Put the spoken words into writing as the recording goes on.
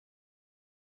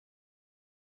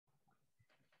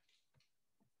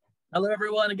Hello,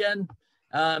 everyone, again.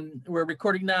 We're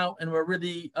recording now, and we're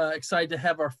really excited to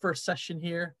have our first session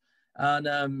here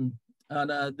on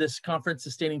this conference,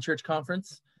 Sustaining Church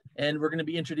Conference. And we're going to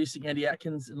be introducing Andy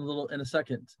Atkins in a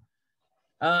second.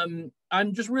 I'm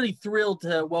just really thrilled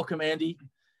to welcome Andy.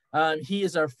 He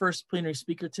is our first plenary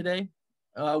speaker today.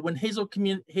 When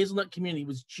Hazelnut Community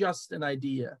was just an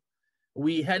idea,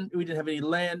 we didn't have any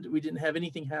land, we didn't have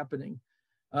anything happening.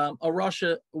 A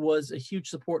Rocha was a huge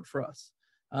support for us.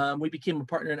 We became a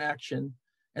partner in action,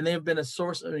 and they have been a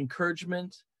source of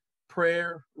encouragement,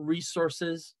 prayer,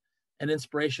 resources, and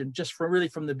inspiration just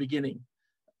from the beginning.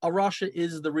 A Rocha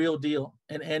is the real deal,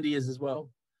 and Andy is as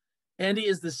well. Andy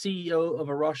is the CEO of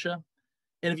A Rocha,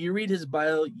 and if you read his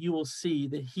bio, you will see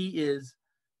that he has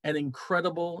an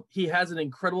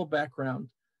incredible background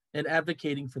in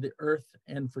advocating for the earth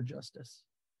and for justice.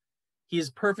 He is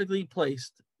perfectly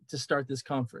placed to start this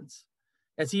conference,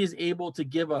 as he is able to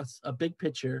give us a big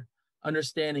picture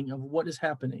understanding of what is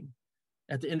happening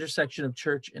at the intersection of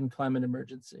church and climate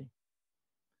emergency.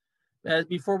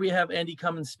 Before we have Andy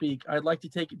come and speak, I'd like to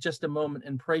take just a moment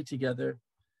and pray together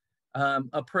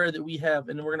a prayer that we have,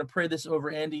 and we're going to pray this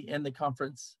over Andy and the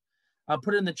conference. I'll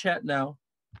put it in the chat now,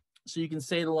 so you can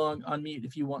say it along on mute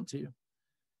if you want to.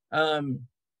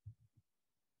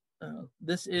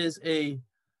 This is a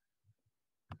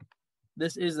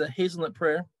Hazelnut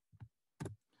prayer.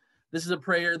 This is a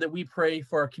prayer that we pray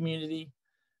for our community,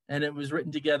 and it was written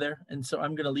together. And so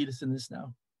I'm going to lead us in this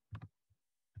now.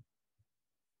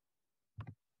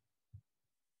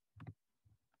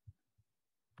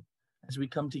 As we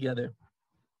come together.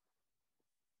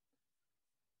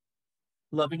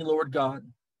 Loving Lord God,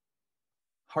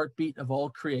 heartbeat of all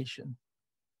creation,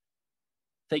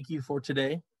 thank you for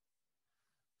today,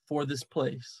 for this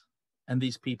place and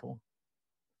these people.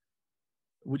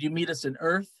 Would you meet us in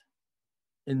earth,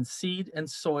 in seed and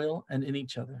soil, and in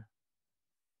each other?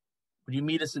 Would you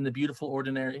meet us in the beautiful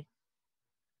ordinary?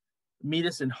 Meet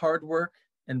us in hard work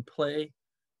and play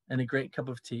and a great cup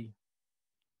of tea.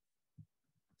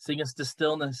 Sing us to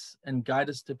stillness and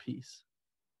guide us to peace,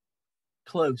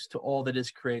 close to all that is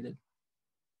created.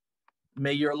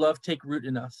 May your love take root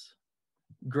in us,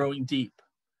 growing deep,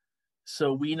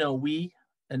 so we know we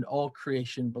and all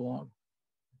creation belong,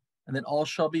 and that all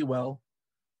shall be well,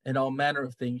 and all manner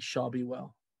of things shall be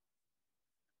well.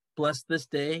 Bless this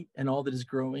day and all that is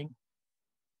growing,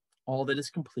 all that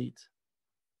is complete,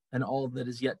 and all that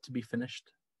is yet to be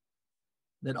finished,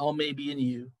 that all may be in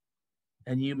you,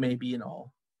 and you may be in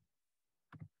all.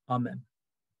 Amen.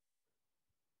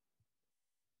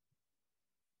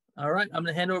 All right, I'm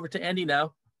going to hand over to Andy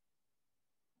now.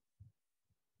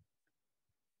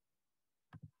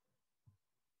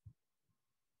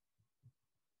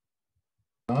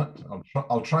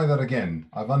 I'll try that again.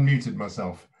 I've unmuted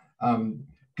myself.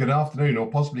 Good afternoon,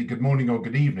 or possibly good morning or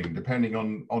good evening, depending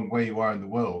on where you are in the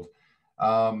world.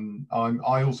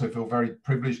 I also feel very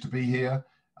privileged to be here.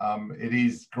 It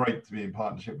is great to be in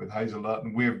partnership with Hazelnut,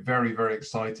 and we're very, very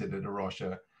excited at A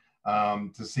Rocha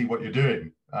to see what you're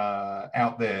doing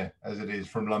out there, as it is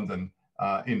from London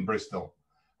in Bristol.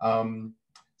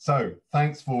 So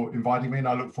thanks for inviting me, and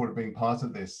I look forward to being part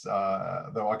of this,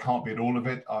 though I can't be at all of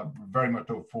it. I very much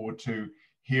look forward to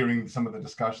hearing some of the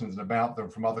discussions about them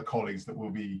from other colleagues that will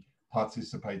be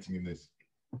participating in this.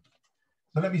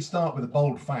 So let me start with a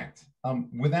bold fact.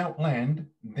 Without land,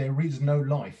 there is no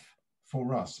life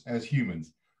for us as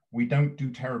humans. We don't do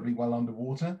terribly well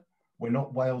underwater. We're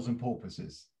not whales and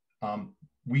porpoises.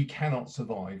 We cannot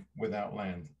survive without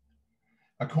land.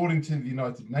 According to the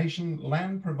United Nations,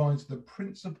 land provides the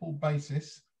principal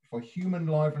basis for human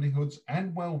livelihoods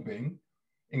and well-being,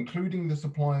 including the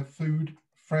supply of food,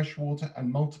 fresh water,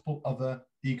 and multiple other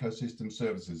ecosystem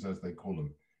services, as they call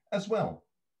them, as well,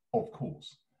 of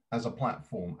course, as a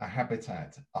platform, a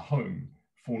habitat, a home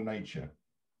for nature.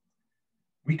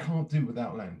 We can't do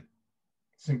without land.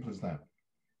 Simple as that.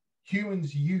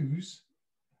 Humans use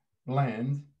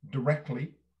land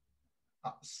directly.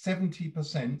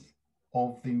 70%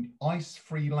 of the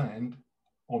ice-free land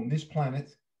on this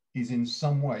planet is in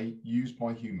some way used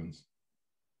by humans.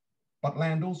 But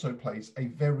land also plays a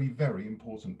very, very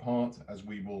important part, as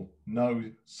we will know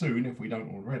soon, if we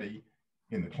don't already,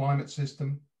 in the climate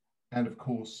system and, of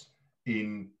course,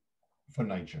 for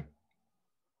nature.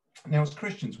 Now, as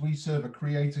Christians, we serve a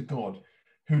creator God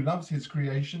who loves his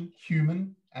creation,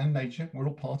 human and nature. We're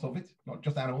all part of it, not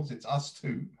just animals, it's us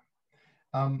too.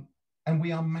 And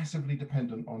we are massively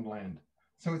dependent on land.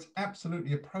 So it's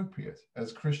absolutely appropriate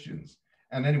as Christians,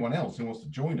 and anyone else who wants to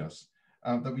join us,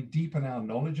 that we deepen our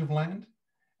knowledge of land,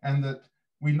 and that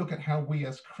we look at how we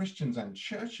as Christians and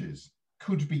churches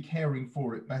could be caring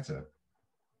for it better.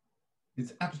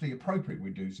 It's absolutely appropriate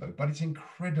we do so, but it's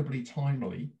incredibly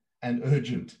timely and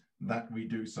urgent that we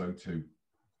do so too.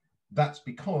 That's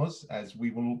because, as we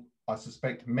will, I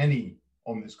suspect many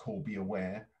on this call be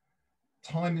aware,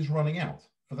 time is running out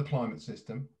for the climate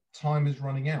system. Time is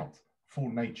running out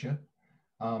for nature.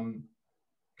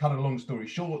 Cut a long story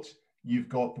short, you've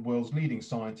got the world's leading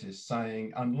scientists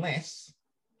saying unless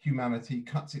humanity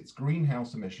cuts its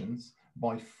greenhouse emissions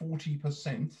by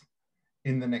 40%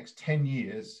 in the next 10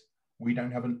 years, we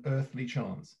don't have an earthly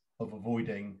chance of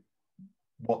avoiding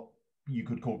what you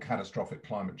could call catastrophic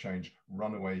climate change,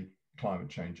 runaway climate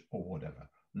change, or whatever.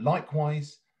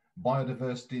 Likewise,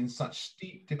 biodiversity in such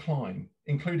steep decline,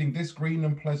 including this green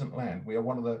and pleasant land. We are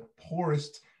one of the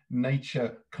poorest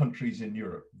nature countries in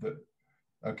Europe. That,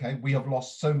 okay, we have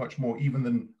lost so much more even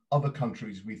than other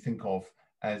countries we think of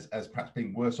as perhaps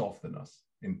being worse off than us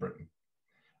in Britain.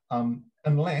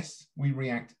 Unless we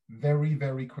react very,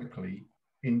 very quickly,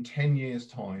 in 10 years'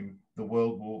 time, the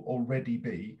world will already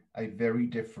be a very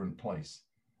different place,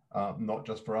 not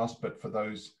just for us, but for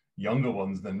those younger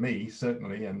ones than me,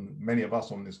 certainly, and many of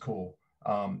us on this call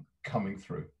coming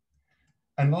through.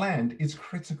 And land is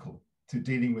critical to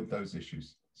dealing with those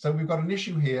issues. So we've got an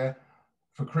issue here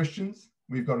for Christians.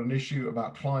 We've got an issue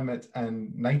about climate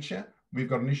and nature. We've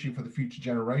got an issue for the future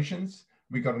generations.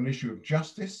 We've got an issue of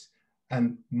justice,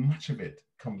 and much of it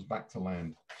comes back to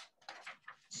land.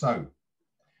 So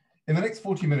in the next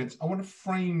 40 minutes, I want to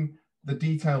frame the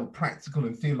detailed practical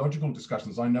and theological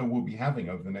discussions I know we'll be having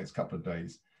over the next couple of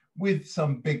days with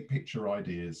some big picture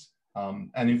ideas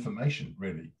and information,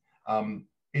 really.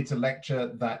 It's a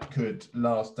lecture that could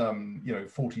last,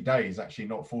 40 days, actually,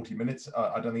 not 40 minutes.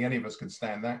 I don't think any of us could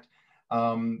stand that.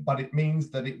 But it means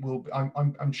that it will,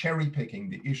 I'm cherry picking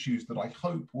the issues that I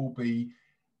hope will be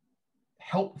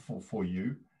helpful for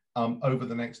you over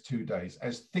the next 2 days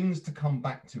as things to come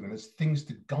back to and as things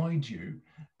to guide you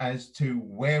as to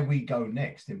where we go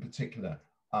next, in particular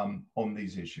on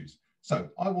these issues. So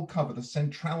I will cover the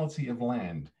centrality of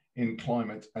land in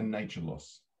climate and nature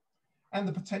loss and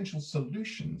the potential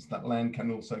solutions that land can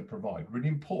also provide. Really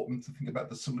important to think about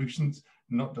the solutions,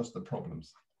 not just the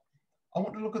problems. I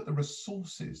want to look at the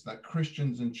resources that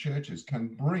Christians and churches can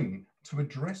bring to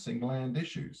addressing land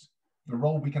issues, the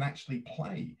role we can actually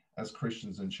play as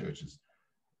Christians and churches,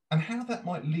 and how that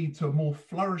might lead to a more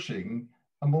flourishing,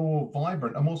 a more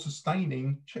vibrant, a more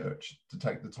sustaining church, to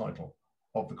take the title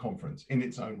of the conference in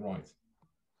its own right.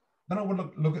 Then I want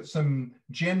to look at some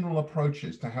general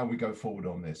approaches to how we go forward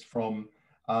on this from,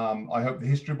 I hope, the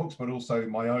history books, but also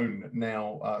my own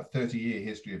now 30-year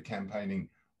history of campaigning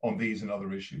on these and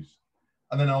other issues.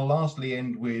 And then I'll lastly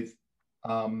end with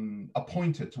a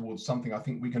pointer towards something I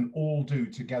think we can all do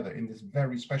together in this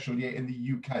very special year in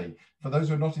the UK. For those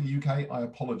who are not in the UK, I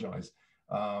apologise.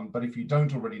 But if you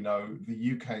don't already know,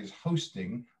 the UK is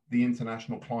hosting the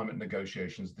international climate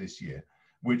negotiations this year,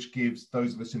 which gives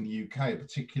those of us in the UK a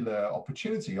particular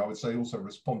opportunity, I would say also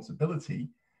responsibility,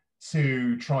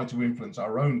 to try to influence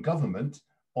our own government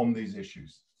on these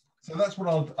issues. So that's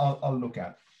what I'll look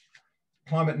at.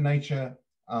 Climate and nature,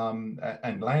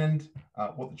 and land,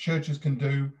 what the churches can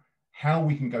do, how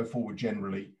we can go forward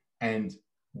generally, and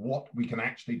what we can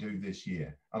actually do this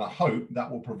year. And I hope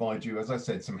that will provide you, as I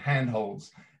said, some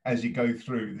handholds as you go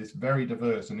through this very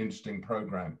diverse and interesting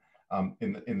program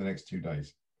in the next 2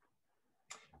 days.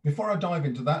 Before I dive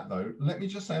into that, though, let me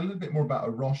just say a little bit more about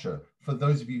A Rocha for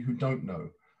those of you who don't know.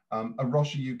 A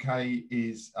Rocha UK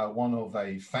is one of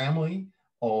a family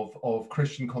of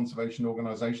Christian conservation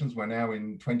organizations. We're now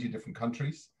in 20 different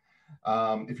countries.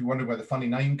 If you wonder where the funny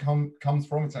name comes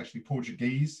from, it's actually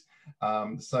Portuguese.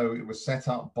 So it was set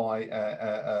up by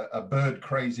a bird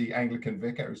crazy Anglican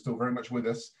vicar who's still very much with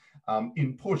us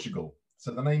in Portugal.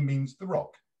 So the name means the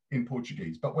rock in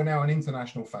Portuguese, but we're now an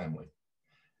international family.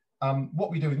 What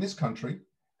we do in this country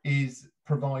is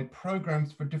provide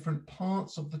programs for different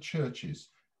parts of the churches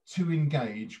to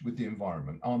engage with the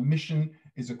environment. Our mission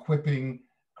is equipping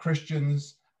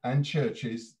Christians and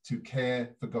churches to care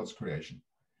for God's creation.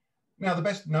 Now, the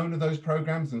best known of those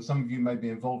programs, and some of you may be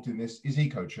involved in this, is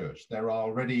Eco Church. There are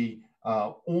already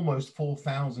almost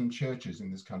 4,000 churches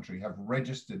in this country have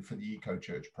registered for the Eco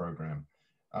Church program,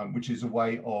 which is a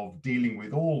way of dealing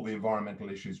with all the environmental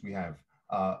issues we have,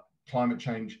 climate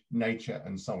change, nature,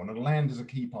 and so on. And land is a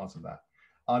key part of that.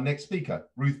 Our next speaker,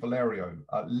 Ruth Valerio,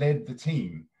 led the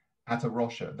team at A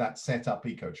Rocha that set up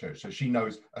Eco Church. So she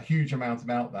knows a huge amount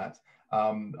about that.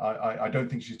 I don't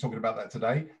think she's talking about that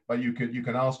today, but you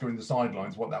can ask her in the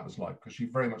sidelines what that was like, because she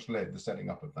very much led the setting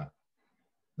up of that.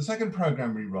 The second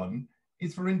program we run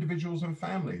is for individuals and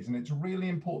families, and it's really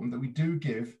important that we do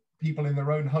give people in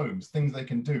their own homes, things they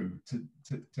can do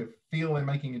to feel they're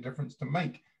making a difference, to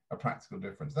make a practical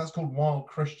difference. That's called Wild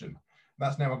Christian.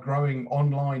 That's now a growing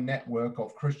online network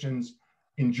of Christians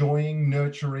enjoying,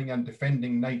 nurturing, and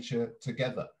defending nature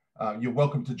together. You're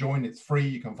welcome to join. It's free.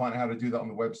 You can find out how to do that on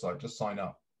the website. Just sign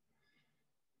up.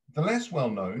 The less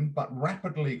well-known but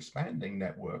rapidly expanding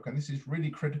network, and this is really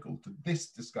critical to this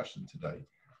discussion today,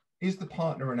 is the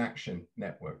Partner in Action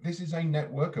Network. This is a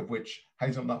network of which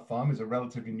Hazelnut Farm is a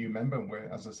relatively new member, and we're,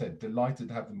 as I said, delighted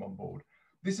to have them on board.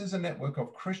 This is a network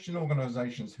of Christian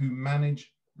organizations who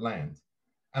manage land,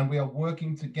 and we are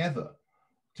working together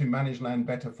to manage land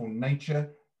better for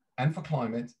nature and for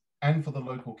climate and for the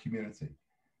local community.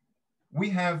 We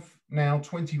have now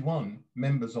 21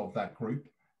 members of that group,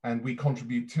 and we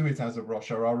contribute to it as a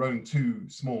Rocha, our own 2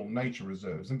 small nature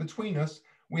reserves. And between us,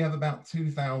 we have about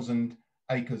 2,000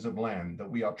 acres of land that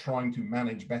we are trying to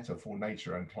manage better for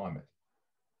nature and climate.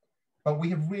 But we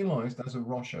have realized as a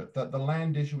Rocha that the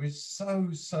land issue is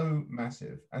so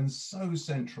massive and so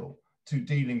central to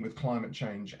dealing with climate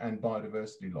change and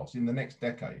biodiversity loss in the next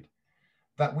decade,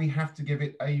 that we have to give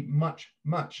it a much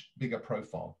bigger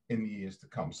profile in the years to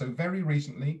come. So very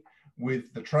recently,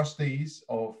 with the trustees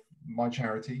of my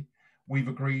charity, we've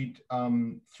agreed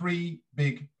 3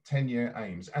 big 10-year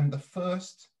aims. And the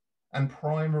first and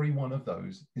primary one of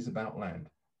those is about land.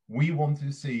 We want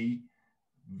to see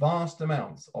vast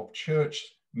amounts of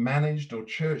church-managed or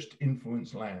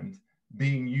church-influenced land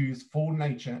being used for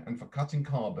nature and for cutting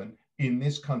carbon in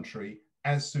this country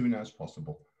as soon as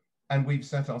possible. And we've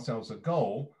set ourselves a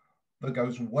goal that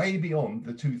goes way beyond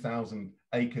the 2,000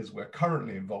 acres we're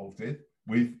currently involved in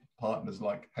with partners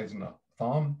like Hazelnut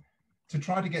Farm, to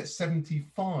try to get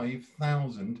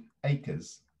 75,000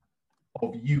 acres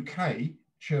of UK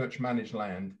church-managed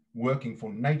land working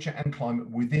for nature and climate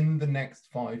within the next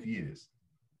 5 years.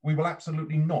 We will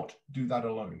absolutely not do that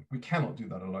alone. We cannot do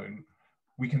that alone.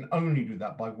 We can only do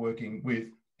that by working with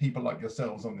people like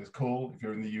yourselves on this call, if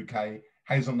you're in the UK,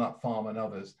 Hazelnut Farm and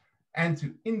others, and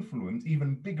to influence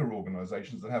even bigger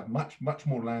organizations that have much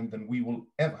more land than we will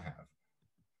ever have.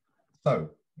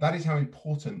 So that is how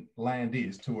important land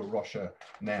is to A Rocha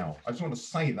now. I just want to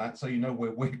say that so you know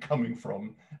where we're coming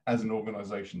from as an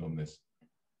organization on this.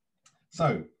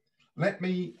 So let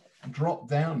me drop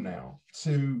down now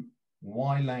to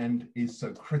why land is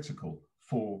so critical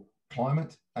for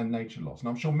climate and nature loss. And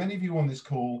I'm sure many of you on this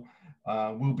call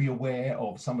will be aware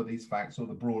of some of these facts or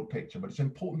the broad picture, but it's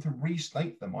important to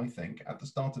restate them, I think, at the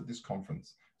start of this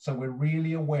conference. So we're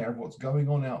really aware of what's going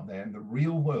on out there in the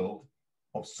real world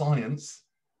of science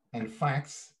and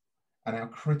facts and how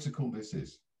critical this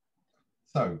is.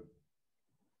 So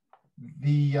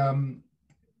the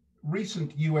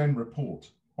recent UN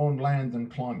report on land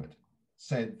and climate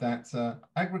said that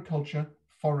agriculture,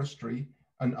 forestry,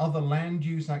 and other land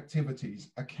use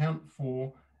activities account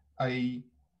for a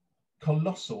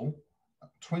colossal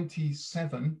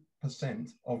 27%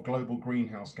 of global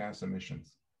greenhouse gas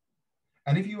emissions.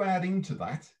 And if you add into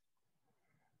that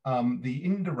the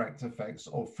indirect effects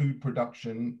of food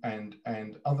production and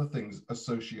other things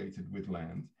associated with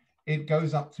land, it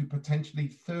goes up to potentially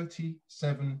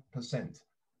 37%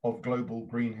 of global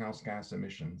greenhouse gas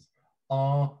emissions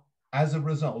are as a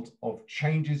result of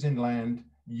changes in land,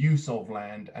 use of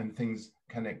land, and things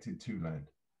connected to land.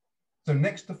 So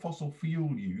next to fossil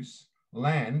fuel use,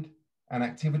 land and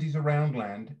activities around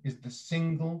land is the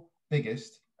single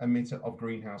biggest emitter of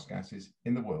greenhouse gases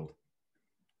in the world.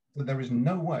 So there is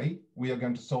no way we are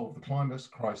going to solve the climate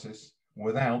crisis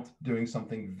without doing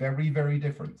something very, very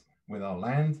different with our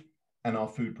land and our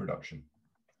food production.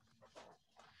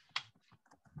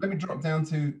 Let me drop down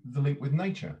to the link with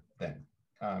nature then.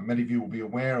 Many of you will be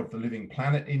aware of the Living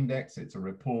Planet Index. It's a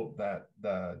report that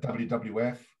the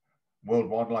WWF, World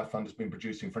Wildlife Fund, has been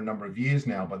producing for a number of years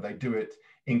now, but they do it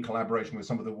in collaboration with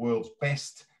some of the world's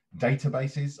best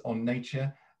databases on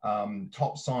nature,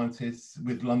 top scientists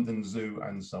with London Zoo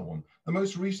and so on. The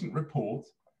most recent report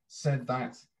said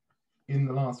that in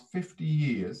the last 50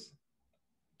 years,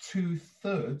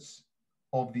 2/3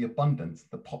 of the abundance,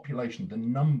 the population, the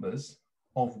numbers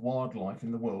of wildlife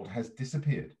in the world has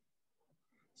disappeared.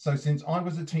 So since I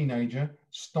was a teenager,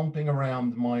 stomping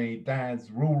around my dad's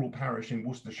rural parish in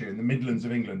Worcestershire, in the Midlands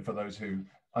of England, for those who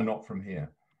are not from here,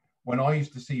 when I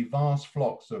used to see vast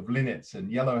flocks of linnets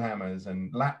and yellowhammers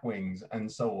and lapwings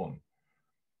and so on,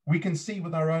 we can see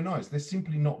with our own eyes, they're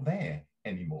simply not there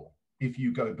anymore. If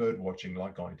you go bird watching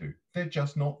like I do, they're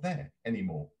just not there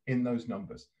anymore in those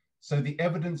numbers. So the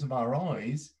evidence of our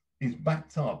eyes is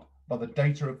backed up by the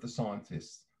data of the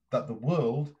scientists that the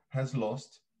world has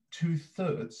lost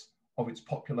 2/3 of its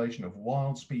population of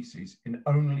wild species in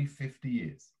only 50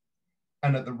 years.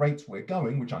 And at the rates we're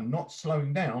going, which are not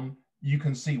slowing down, you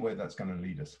can see where that's going to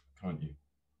lead us, can't you?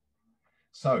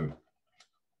 So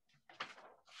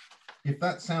if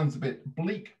that sounds a bit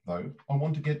bleak, though, I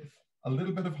want to give a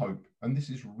little bit of hope, and this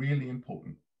is really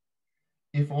important.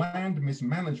 If land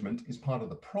mismanagement is part of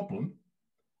the problem,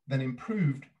 then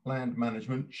improved land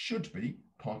management should be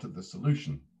part of the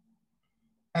solution.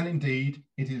 And indeed,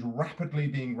 it is rapidly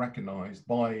being recognized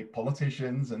by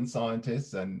politicians and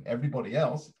scientists and everybody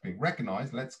else. It's being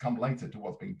recognized, let's come later to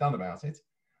what's being done about it,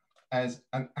 as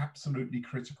an absolutely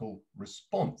critical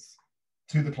response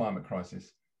to the climate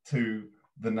crisis, to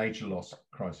the nature loss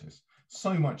crisis.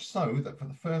 So much so that for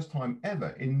the first time ever,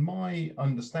 in my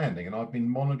understanding, and I've been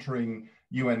monitoring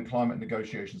UN climate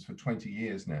negotiations for 20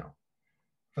 years now,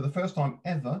 for the first time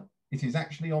ever, it is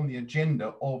actually on the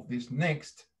agenda of this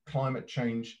next climate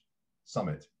change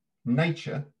summit.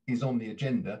 Nature is on the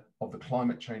agenda of the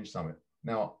climate change summit.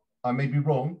 Now, I may be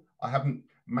wrong. I haven't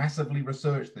massively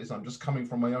researched this. I'm just coming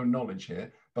from my own knowledge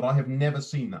here, but I have never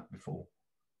seen that before.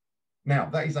 Now,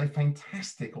 that is a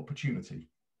fantastic opportunity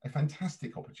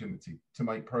to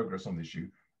make progress on the issue,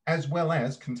 as well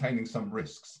as containing some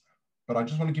risks. But I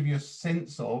just want to give you a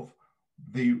sense of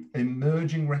the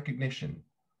emerging recognition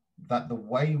that the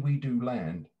way we do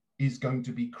land is going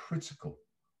to be critical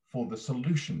for the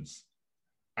solutions,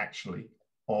 actually,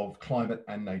 of climate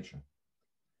and nature.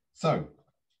 So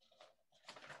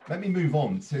let me move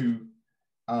on to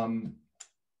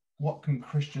what can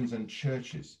Christians and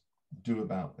churches do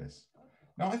about this?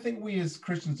 Now, I think we as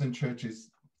Christians and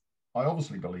churches, I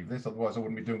obviously believe this, otherwise I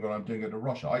wouldn't be doing what I'm doing at A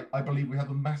Rocha. I believe we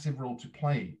have a massive role to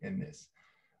play in this.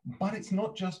 But it's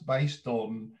not just based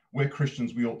on we're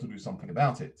Christians, we ought to do something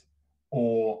about it,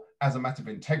 or as a matter of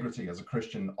integrity as a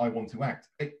Christian, I want to act.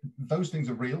 Those things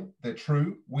are real, they're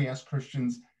true. We as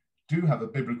Christians do have a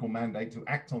biblical mandate to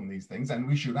act on these things, and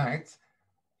we should act,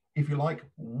 if you like,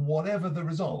 whatever the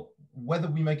result, whether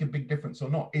we make a big difference or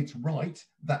not. It's right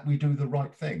that we do the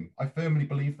right thing. I firmly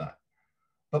believe that.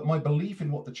 But my belief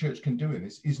in what the church can do in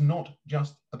this is not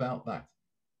just about that.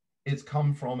 It's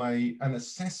come from an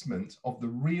assessment of the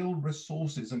real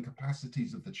resources and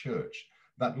capacities of the church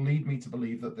that lead me to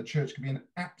believe that the church can be an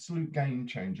absolute game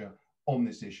changer on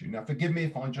this issue. Now, forgive me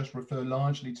if I just refer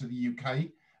largely to the UK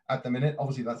at the minute.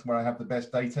 Obviously, that's where I have the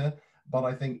best data. But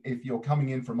I think if you're coming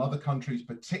in from other countries,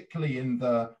 particularly in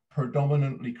the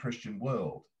predominantly Christian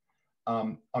world,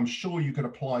 I'm sure you could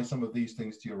apply some of these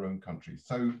things to your own country.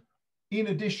 So in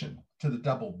addition to the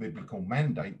double biblical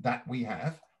mandate that we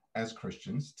have as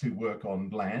Christians to work on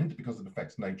land because it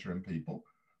affects nature and people,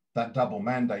 that double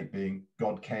mandate being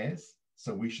God cares,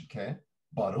 so we should care,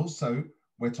 but also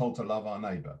we're told to love our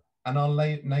neighbor, and our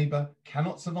neighbor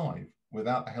cannot survive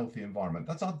without a healthy environment.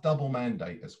 That's our double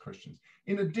mandate as Christians.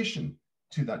 In addition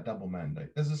to that double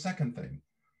mandate, there's a second thing,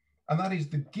 and that is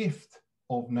the gift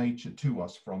of nature to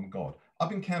us from God. I've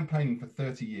been campaigning for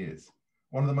 30 years.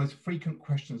 One of the most frequent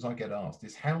questions I get asked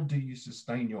is, how do you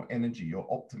sustain your energy, your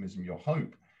optimism, your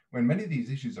hope, when many of these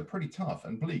issues are pretty tough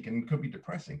and bleak and could be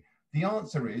depressing? The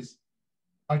answer is,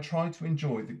 I try to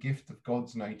enjoy the gift of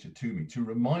God's nature to me, to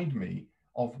remind me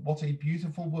of what a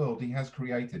beautiful world he has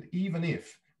created, even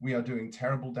if we are doing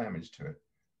terrible damage to it,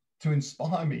 to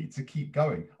inspire me to keep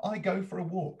going. I go for a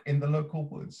walk in the local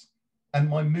woods and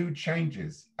my mood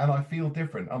changes and I feel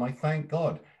different and I thank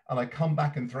God and I come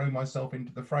back and throw myself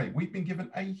into the fray. We've been given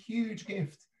a huge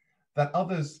gift that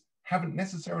others haven't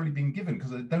necessarily been given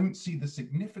because they don't see the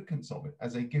significance of it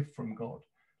as a gift from God.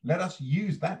 Let us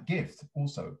use that gift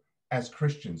also as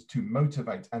Christians to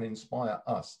motivate and inspire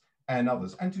us and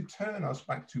others, and to turn us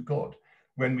back to God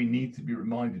when we need to be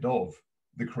reminded of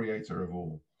the creator of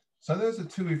all. So those are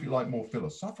two, if you like, more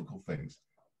philosophical things,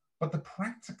 but the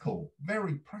practical,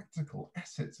 very practical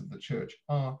assets of the church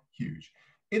are huge.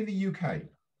 In the UK,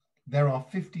 there are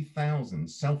 50,000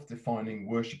 self-defining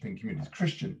worshipping communities,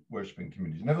 Christian worshipping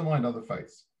communities, never mind other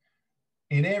faiths,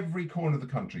 in every corner of the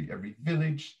country, every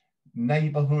village,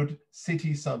 neighborhood,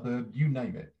 city, suburb, you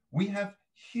name it. We have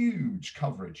huge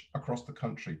coverage across the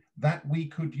country that we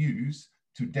could use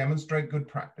to demonstrate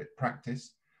good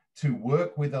practice, to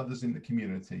work with others in the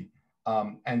community,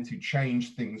 and to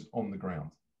change things on the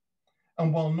ground.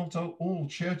 And while not all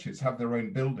churches have their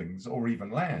own buildings or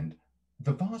even land,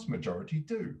 the vast majority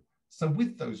do. So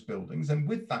with those buildings and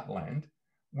with that land,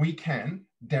 we can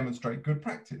demonstrate good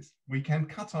practice. We can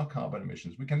cut our carbon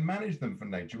emissions. We can manage them for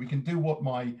nature. We can do what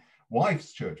my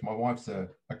wife's church, my wife's a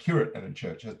curate in a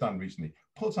church, has done recently,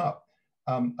 put up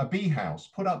a bee house,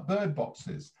 put up bird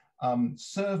boxes,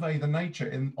 survey the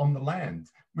nature on the land,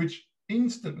 which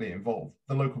instantly involved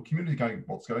the local community going,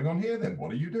 what's going on here then?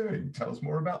 What are you doing? Tell us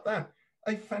more about that.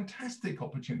 A fantastic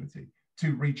opportunity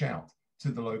to reach out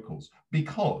to the locals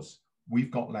because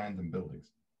we've got land and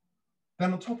buildings.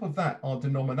 Then on top of that, our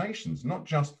denominations, not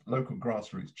just local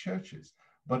grassroots churches,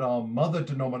 but our mother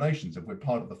denominations, if we're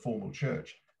part of the formal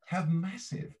church, have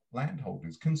massive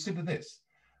landholdings. Consider this.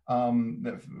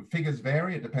 The figures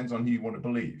vary, it depends on who you want to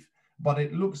believe, but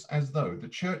it looks as though the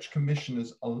church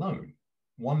commissioners alone,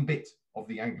 one bit of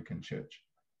the Anglican Church,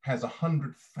 has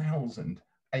 100,000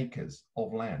 acres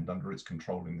of land under its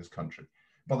control in this country.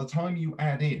 By the time you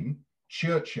add in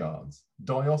churchyards,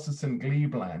 diocesan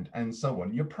glebe land, and so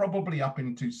on, you're probably up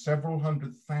into several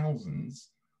hundred thousands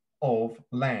of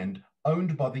land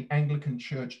owned by the Anglican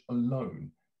Church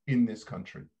alone in this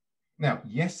country. Now,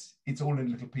 yes, it's all in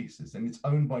little pieces and it's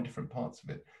owned by different parts of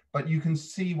it, but you can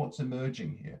see what's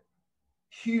emerging here.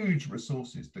 Huge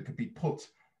resources that could be put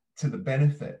to the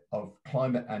benefit of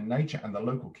climate and nature and the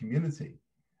local community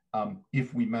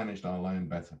if we managed our land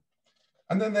better.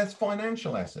 And then there's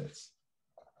financial assets.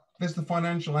 There's the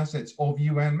financial assets of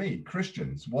you and me,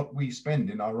 Christians, what we spend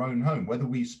in our own home, whether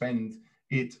we spend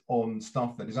it on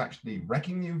stuff that is actually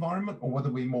wrecking the environment or whether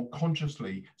we're more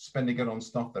consciously spending it on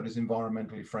stuff that is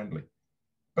environmentally friendly.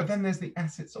 But then there's the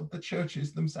assets of the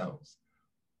churches themselves.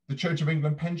 The Church of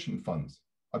England pension funds,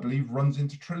 I believe, runs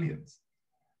into trillions.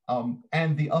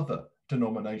 And the other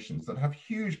denominations that have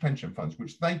huge pension funds,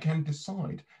 which they can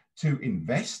decide to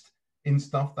invest in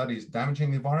stuff that is damaging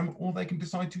the environment, or they can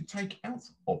decide to take out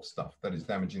of stuff that is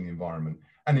damaging the environment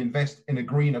and invest in a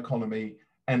green economy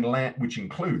and land, which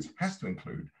has to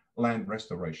include land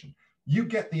restoration. You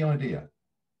get the idea.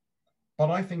 But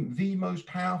I think the most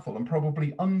powerful and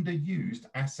probably underused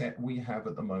asset we have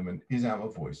at the moment is our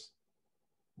voice.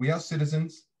 We are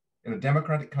citizens in a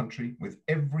democratic country with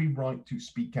every right to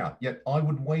speak out. Yet I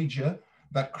would wager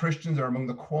that Christians are among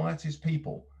the quietest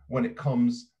people when it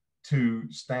comes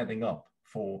to standing up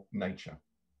for nature.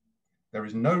 There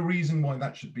is no reason why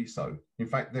that should be so. In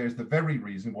fact, there's the very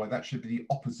reason why that should be the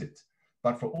opposite.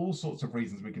 But for all sorts of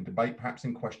reasons we can debate, perhaps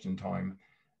in question time,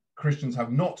 Christians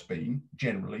have not been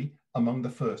generally among the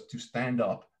first to stand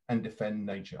up and defend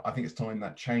nature. I think it's time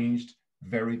that changed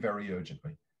very, very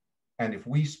urgently. And if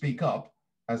we speak up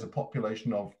as a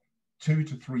population of 2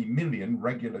 to 3 million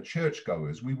regular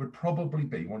churchgoers, we would probably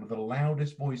be one of the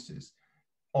loudest voices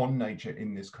on nature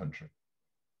in this country.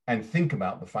 And think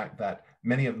about the fact that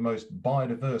many of the most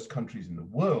biodiverse countries in the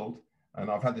world,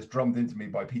 and I've had this drummed into me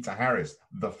by Peter Harris,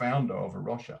 the founder of A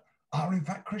Rocha, are in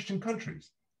fact Christian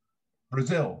countries.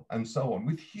 Brazil and so on,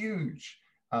 with huge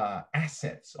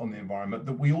assets on the environment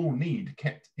that we all need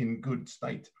kept in good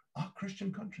state, are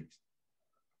Christian countries.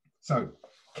 So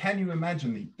can you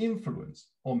imagine the influence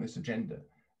on this agenda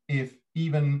if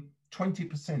even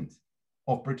 20%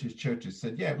 of British churches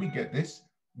said, yeah, we get this,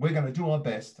 we're going to do our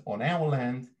best on our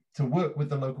land to work with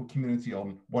the local community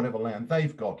on whatever land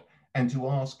they've got, and to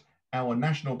ask our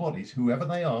national bodies, whoever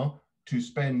they are, to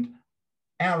spend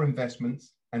our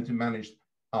investments and to manage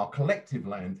our collective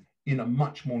land in a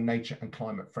much more nature and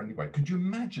climate friendly way. Could you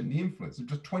imagine the influence of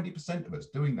just 20% of us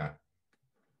doing that?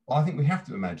 Well, I think we have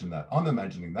to imagine that. I'm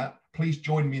imagining that. Please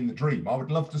join me in the dream. I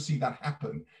would love to see that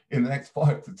happen in the next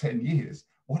 5 to 10 years.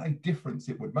 What a difference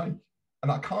it would make.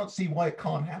 And I can't see why it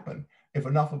can't happen if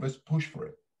enough of us push for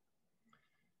it.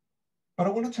 But I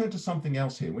want to turn to something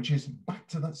else here, which is back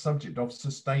to that subject of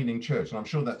sustaining church. And I'm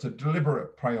sure that's a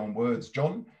deliberate play on words,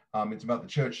 John. It's about the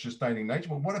church sustaining nature.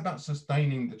 But what about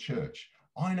sustaining the church?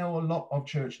 I know a lot of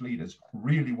church leaders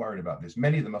really worried about this.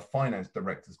 Many of them are finance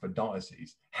directors for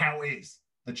dioceses. How is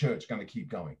the church going to keep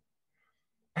going?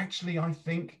 Actually, I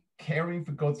think caring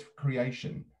for God's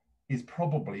creation is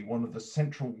probably one of the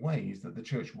central ways that the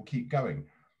church will keep going.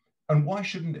 And why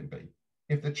shouldn't it be?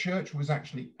 If the church was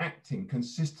actually acting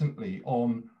consistently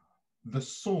on the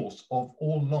source of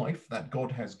all life that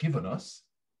God has given us,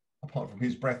 apart from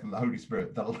his breath and the Holy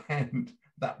Spirit, the land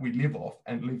that we live off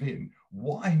and live in,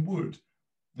 why would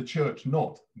the church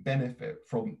not benefit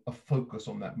from a focus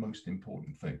on that most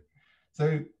important thing?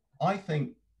 So I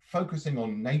think focusing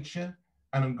on nature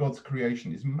and on God's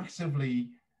creation is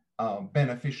massively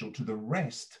beneficial to the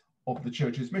rest of the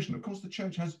church's mission. Of course, the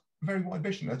church has a very wide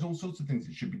mission. There's all sorts of things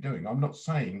it should be doing. I'm not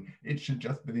saying it should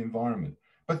just be the environment.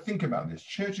 But think about this.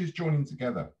 Churches joining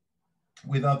together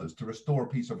with others to restore a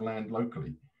piece of land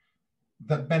locally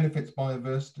that benefits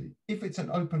biodiversity, if it's an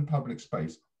open public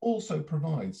space, also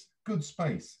provides good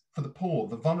space for the poor,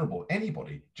 the vulnerable,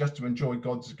 anybody, just to enjoy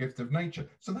God's gift of nature.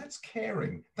 So that's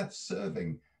caring, that's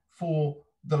serving for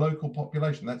the local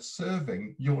population, that's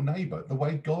serving your neighbor the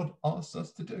way God asks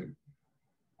us to do.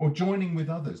 Or joining with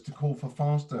others to call for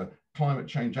faster climate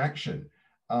change action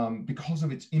because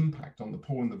of its impact on the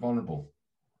poor and the vulnerable.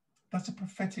 That's a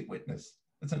prophetic witness.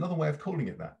 That's another way of calling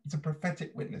it that. It's a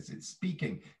prophetic witness. It's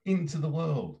speaking into the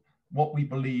world what we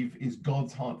believe is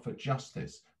God's heart for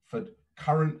justice, for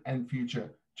current and future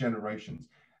generations.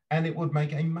 And it would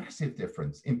make a massive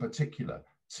difference, in particular,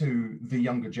 to the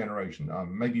younger generation.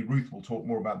 Maybe Ruth will talk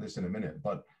more about this in a minute,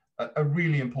 but a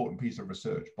really important piece of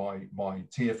research by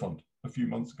Tearfund a few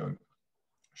months ago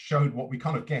showed what we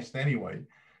kind of guessed anyway,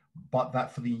 but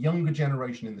that for the younger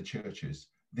generation in the churches,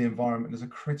 the environment is a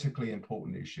critically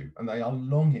important issue, and they are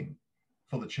longing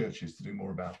for the churches to do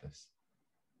more about this.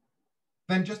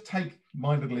 Then just take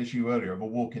my little issue earlier of a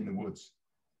walk in the woods.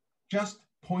 Just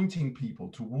pointing people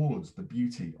towards the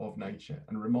beauty of nature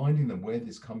and reminding them where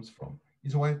this comes from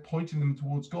is a way of pointing them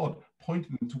towards God,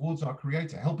 pointing them towards our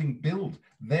Creator, helping build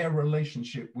their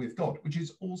relationship with God, which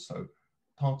is also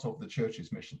part of the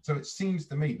church's mission. So it seems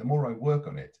to me, the more I work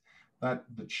on it, that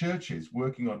the churches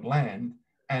working on land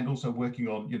and also working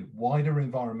on wider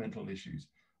environmental issues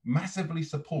massively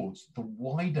supports the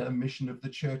wider mission of the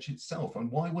church itself. And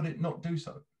why would it not do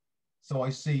so? So I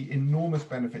see enormous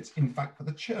benefits, in fact, for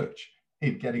the church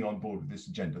in getting on board with this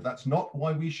agenda. That's not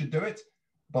why we should do it,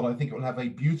 but I think it will have a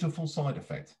beautiful side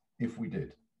effect if we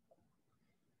did.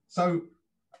 So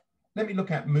let me look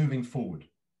at moving forward.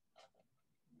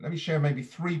 Let me share maybe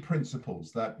 3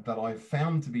 principles that I've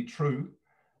found to be true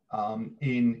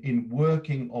in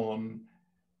working on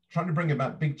trying to bring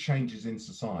about big changes in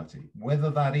society, whether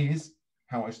that is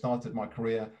how I started my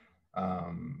career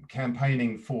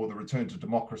campaigning for the return to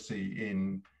democracy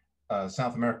in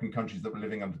South American countries that were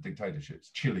living under dictatorships,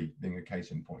 Chile being a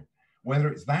case in point. Whether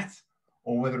it's that,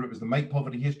 or whether it was the Make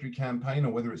Poverty History campaign,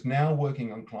 or whether it's now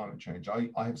working on climate change, I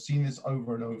have seen this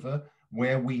over and over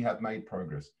where we have made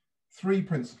progress. 3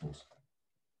 principles.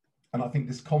 And I think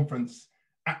this conference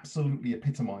absolutely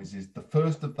epitomizes the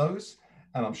first of those,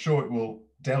 and I'm sure it will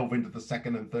delve into the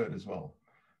second and third as well.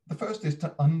 The first is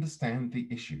to understand the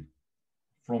issue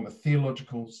from a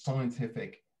theological,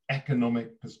 scientific,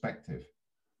 economic perspective.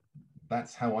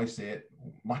 That's how I see it.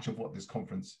 Much of what this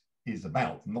conference is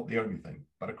about, not the only thing,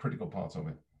 but a critical part of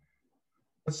it.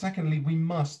 But secondly, we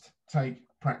must take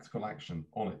practical action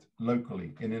on it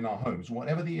locally and in our homes,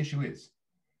 whatever the issue is,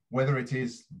 whether it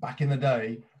is back in the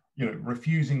day,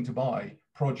 refusing to buy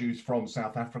produce from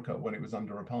South Africa when it was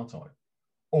under apartheid,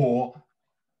 or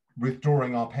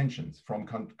withdrawing our pensions from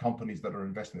companies that are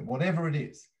investing in it, whatever it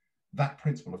is, that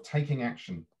principle of taking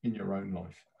action in your own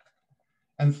life.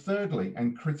 And thirdly,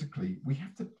 and critically, we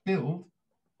have to build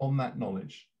on that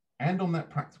knowledge and on that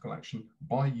practical action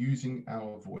by using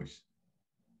our voice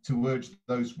to urge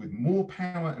those with more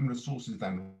power and resources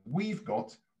than we've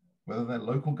got, whether they're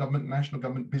local government, national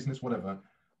government, business, whatever,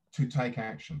 to take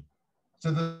action.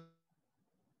 So the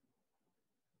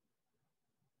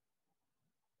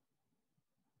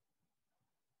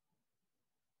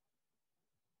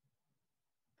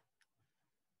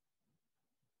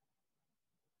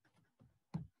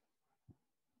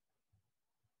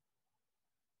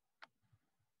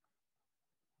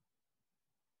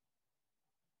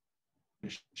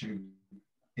issue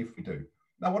if we do.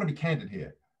 Now, I want to be candid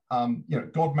here.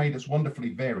 God made us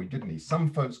wonderfully varied, didn't he? Some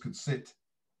folks could sit.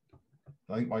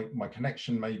 I think my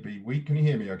connection may be weak. Can you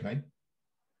hear me okay?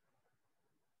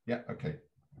 Yeah, okay.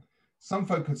 Some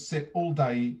folk could sit all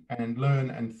day and learn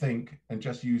and think and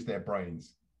just use their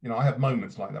brains. I have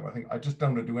moments like that where I think I just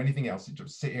don't want to do anything else,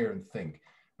 just sit here and think.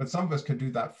 But some of us could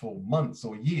do that for months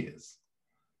or years.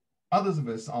 Others of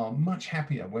us are much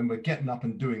happier when we're getting up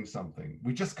and doing something.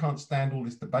 We just can't stand all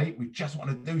this debate. We just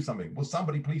want to do something. Will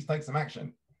somebody please take some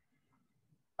action?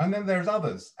 And then there's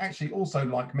others, actually also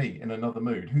like me in another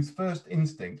mood, whose first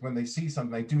instinct when they see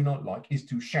something they do not like is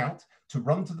to shout, to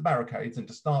run to the barricades and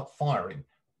to start firing.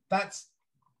 That's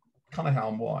kind of how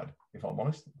I'm wired, if I'm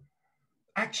honest.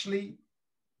 Actually,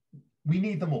 we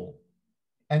need them all.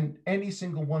 And any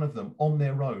single one of them on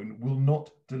their own will not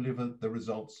deliver the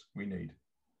results we need.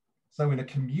 So in a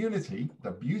community,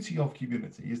 the beauty of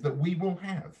community is that we will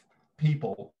have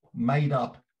people made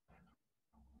up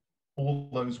all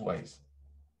those ways.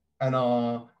 And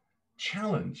our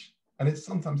challenge, and it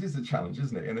sometimes is a challenge,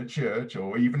 isn't it, in a church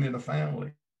or even in a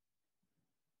family,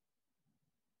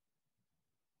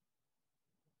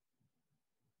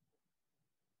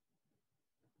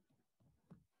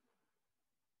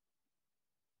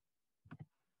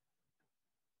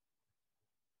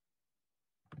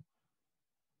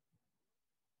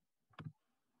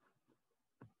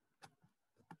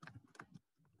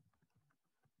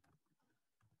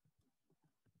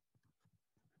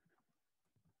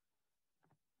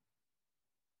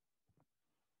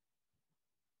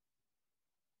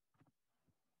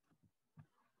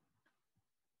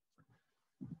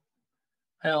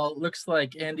 Well, looks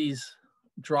like Andy's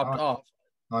dropped off.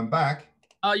 I'm back.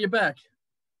 Oh, you're back.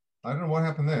 I don't know what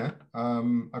happened there.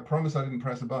 I promise I didn't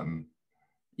press a button.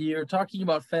 You're talking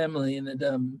about family and it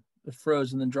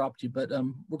froze and then dropped you, but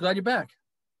we're glad you're back.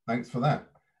 Thanks for that.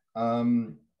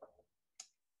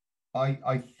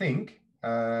 I think,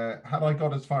 had I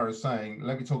got as far as saying,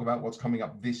 let me talk about what's coming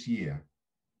up this year.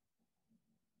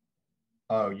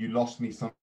 Oh, you lost me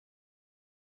sometime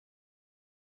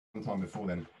before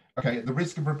then. Okay, at the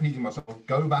risk of repeating myself,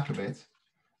 go back a bit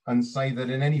and say that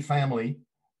in any family,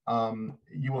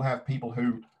 you will have people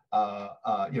who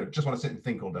just want to sit and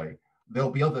think all day.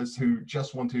 There'll be others who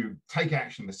just want to take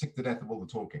action. They're sick to death of all the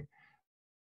talking.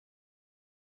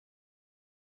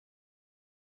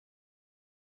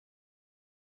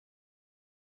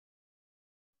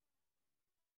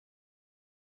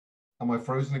 Am I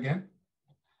frozen again?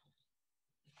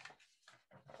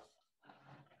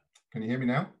 Can you hear me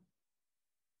now?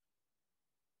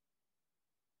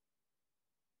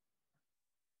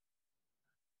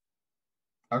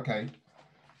 Okay.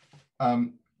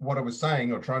 What I was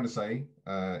saying or trying to say,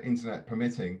 internet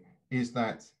permitting, is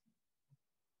that,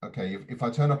 okay, if I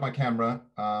turn off my camera,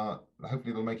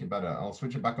 hopefully it'll make it better. I'll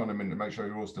switch it back on in a minute to make sure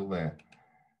you're all still there.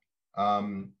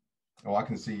 Oh, I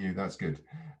can see you. That's good.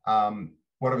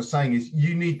 What I was saying is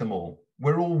you need them all.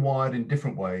 We're all wired in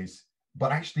different ways,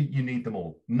 but actually you need them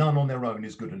all. None on their own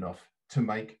is good enough to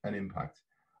make an impact.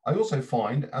 I also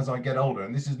find as I get older,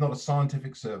 and this is not a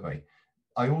scientific survey,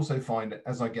 I also find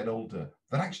as I get older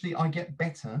that actually I get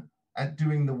better at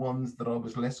doing the ones that I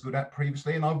was less good at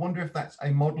previously. And I wonder if that's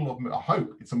a model of, I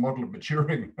hope it's a model of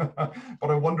maturing, but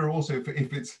I wonder also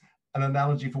if it's an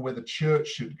analogy for where the church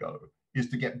should go, is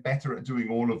to get better at doing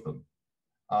all of them.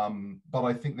 But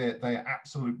I think they are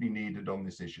absolutely needed on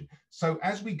this issue. So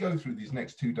as we go through these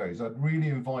next 2 days, I'd really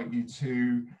invite you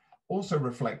to also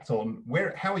reflect on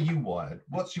how are you wired?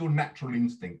 What's your natural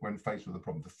instinct when faced with a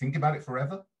problem? To think about it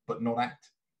forever, but not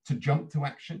act, to jump to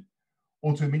action,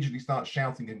 or to immediately start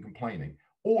shouting and complaining.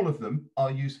 All of them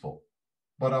are useful,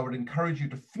 but I would encourage you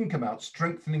to think about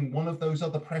strengthening one of those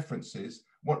other preferences,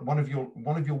 one of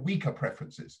your weaker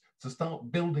preferences, to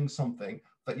start building something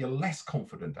that you're less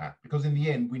confident at, because in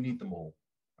the end, we need them all,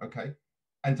 okay?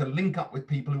 And to link up with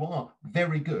people who are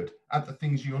very good at the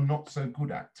things you're not so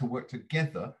good at, to work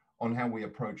together on how we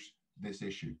approach this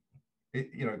issue.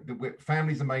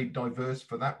 Families are made diverse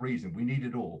for that reason. We need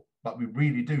it all, but we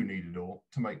really do need it all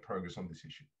to make progress on this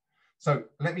issue. So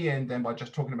let me end then by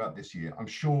just talking about this year. I'm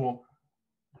sure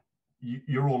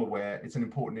you're all aware it's an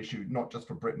important issue, not just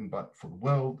for Britain, but for the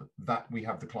world, that we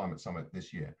have the climate summit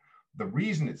this year. The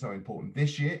reason it's so important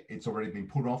this year, it's already been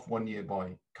put off 1 year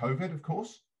by COVID, of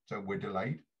course, so we're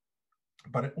delayed,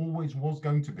 but it always was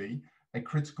going to be a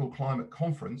critical climate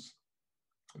conference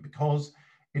because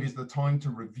it is the time to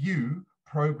review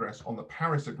progress on the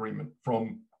Paris Agreement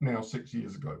from now 6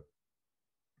 years ago.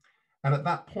 And at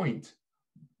that point,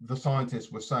 the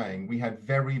scientists were saying we had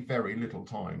very, very little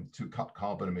time to cut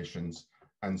carbon emissions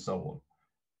and so on.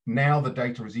 Now the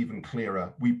data is even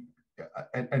clearer.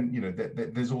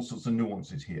 There's all sorts of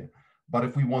nuances here. But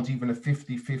if we want even a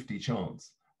 50-50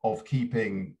 chance of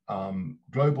keeping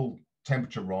global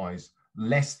temperature rise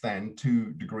less than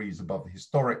 2 degrees above the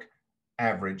historic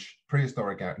average, how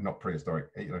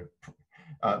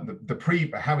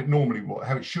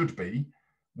it should be,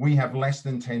 we have less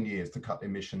than 10 years to cut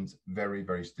emissions very,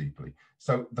 very steeply.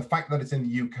 So the fact that it's in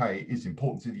the UK is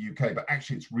important to the UK, but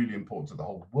actually it's really important to the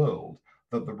whole world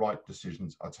that the right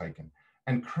decisions are taken.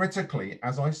 And critically,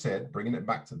 as I said, bringing it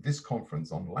back to this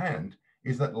conference on land,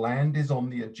 is that land is on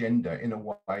the agenda in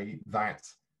a way that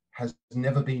has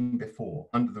never been before,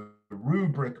 under the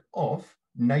rubric of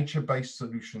nature-based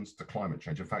solutions to climate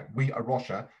change. In fact, we, A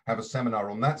Rocha, have a seminar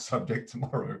on that subject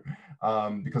tomorrow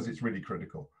because it's really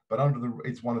critical. But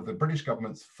it's one of the British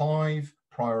government's 5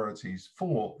 priorities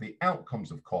for the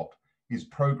outcomes of COP is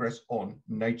progress on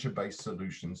nature-based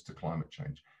solutions to climate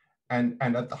change. And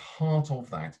at the heart of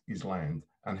that is land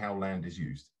and how land is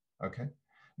used, okay?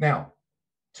 Now,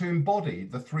 to embody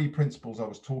the 3 principles I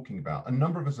was talking about, a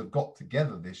number of us have got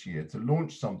together this year to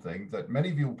launch something that many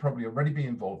of you will probably already be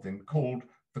involved in called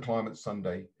the Climate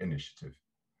Sunday Initiative.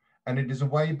 And it is a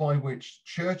way by which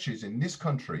churches in this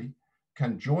country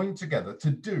can join together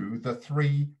to do the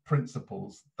 3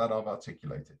 principles that I've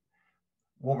articulated.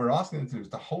 What we're asking them to do is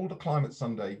to hold a Climate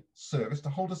Sunday service, to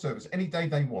hold a service any day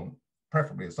they want,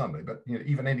 preferably a Sunday, but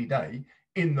even any day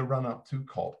in the run up to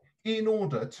COP, in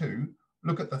order to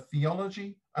look at the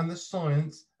theology and the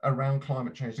science around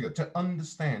climate change together, to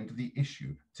understand the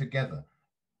issue together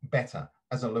better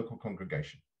as a local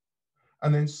congregation.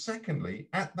 And then secondly,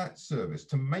 at that service,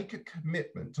 to make a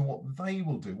commitment to what they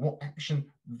will do, what action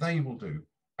they will do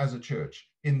as a church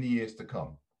in the years to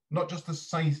come. Not just to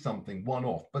say something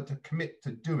one-off, but to commit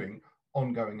to doing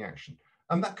ongoing action.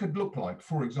 And that could look like,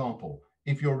 for example,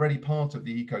 if you're already part of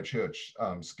the Eco Church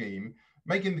scheme,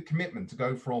 making the commitment to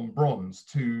go from bronze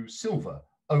to silver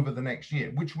over the next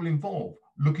year, which will involve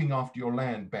looking after your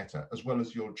land better, as well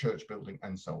as your church building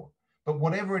and so on. But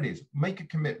whatever it is, make a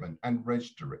commitment and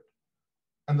register it.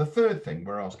 And the third thing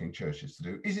we're asking churches to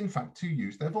do is, in fact, to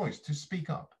use their voice, to speak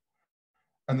up.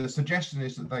 And the suggestion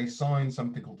is that they sign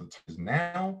something called the Tears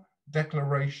Now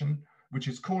Declaration, which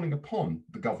is calling upon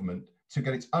the government to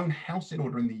get its own house in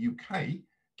order in the UK,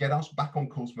 get us back on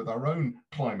course with our own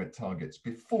climate targets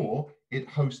before it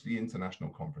hosts the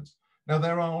international conference. Now,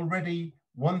 there are already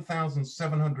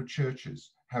 1,700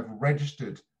 churches have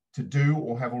registered to do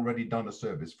or have already done a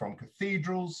service, from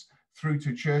cathedrals through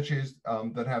to churches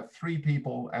that have 3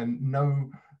 people and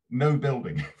no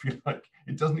building, if you like.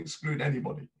 It doesn't exclude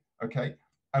anybody, okay?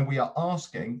 And we are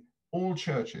asking all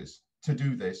churches to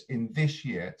do this in this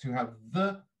year, to have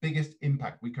the biggest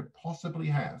impact we could possibly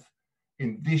have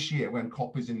in this year when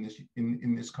COP is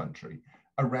in this country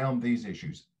around these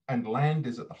issues. And land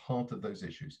is at the heart of those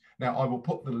issues. Now, I will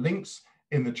put the links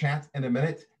in the chat in a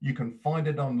minute. You can find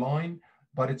it online,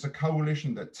 but it's a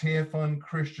coalition that Tearfund,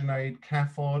 Christian Aid,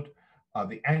 CAFOD,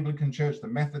 the Anglican Church, the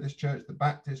Methodist Church, the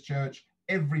Baptist Church,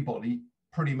 everybody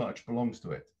pretty much belongs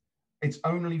to it. It's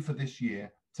only for this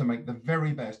year to make the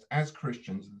very best as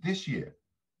Christians this year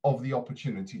of the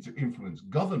opportunity to influence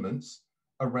governments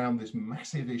around this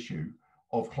massive issue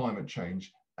of climate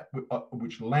change,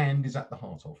 which land is at the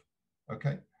heart of,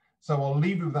 okay? So I'll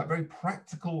leave you with that very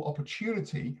practical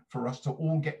opportunity for us to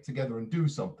all get together and do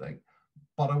something.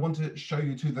 But I want to show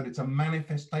you too that it's a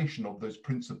manifestation of those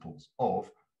principles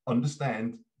of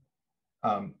understand,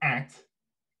 act,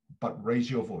 but raise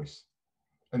your voice.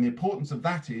 And the importance of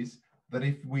that is that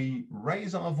if we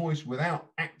raise our voice without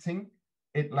acting,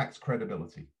 it lacks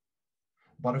credibility.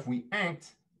 But if we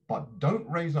act but don't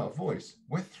raise our voice,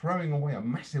 we're throwing away a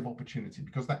massive opportunity,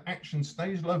 because that action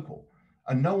stays local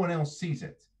and no one else sees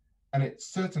it. And it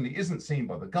certainly isn't seen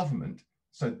by the government,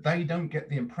 so they don't get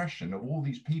the impression of all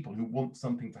these people who want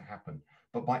something to happen.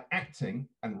 But by acting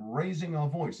and raising our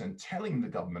voice and telling the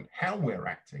government how we're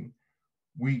acting,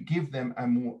 we give them a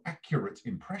more accurate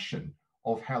impression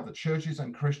of how the churches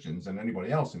and Christians and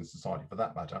anybody else in society, for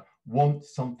that matter, want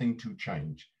something to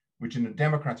change, which in a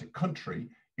democratic country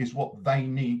is what they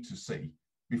need to see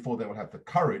before they will have the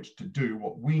courage to do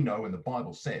what we know and the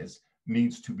Bible says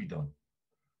needs to be done.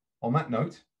 On that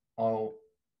note, I'll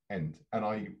end. And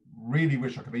I really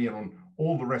wish I could be in on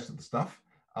all the rest of the stuff.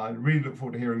 I really look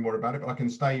forward to hearing more about it, but I can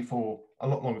stay for a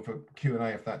lot longer for Q&A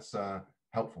if that's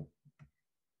helpful.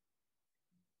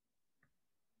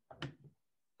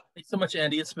 Thanks so much,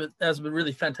 Andy. It's been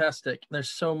really fantastic. There's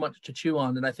so much to chew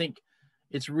on, and I think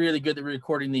it's really good that we're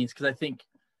recording these, because I think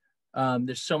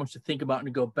there's so much to think about and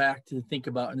to go back to think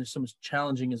about, and there's so much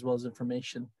challenging as well as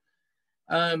information.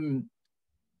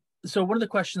 So one of the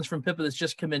questions from Pippa that's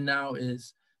just come in now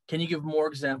is, can you give more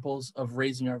examples of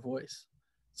raising our voice?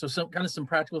 So some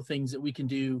practical things that we can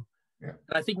do. Yeah.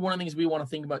 And I think one of the things we want to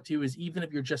think about too is, even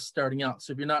if you're just starting out,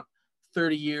 so if you're not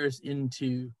 30 years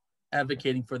into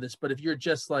advocating for this, but if you're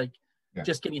just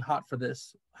just getting hot for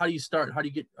this, how do you start? How do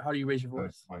you raise your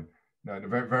voice? No, a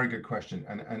very, very good question.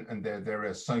 And there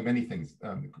are so many things.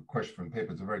 The question from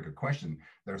Pippa is a very good question.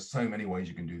 There are so many ways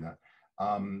you can do that.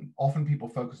 Often people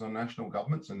focus on national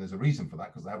governments, and there's a reason for that,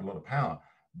 because they have a lot of power.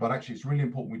 But actually, it's really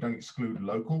important we don't exclude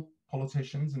local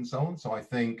politicians and so on. So I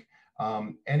think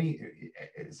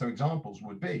examples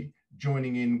would be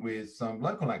joining in with some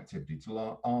local activity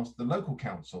to ask the local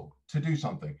council to do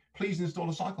something. Please install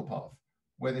a cycle path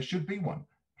where there should be one.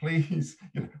 Please,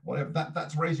 whatever.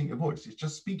 That's raising your voice. It's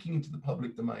just speaking into the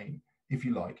public domain, if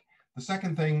you like. The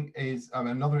second thing is,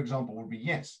 another example would be,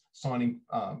 yes, signing,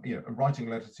 writing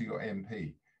a letter to your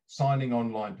MP, signing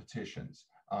online petitions,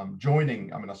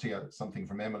 joining, I see something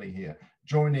from Emily here,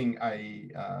 joining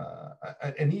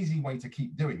an easy way to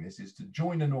keep doing this is to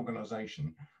join an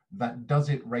organization that does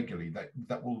it regularly,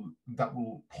 that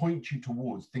will point you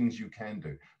towards things you can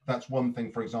do. That's one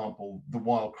thing, for example, the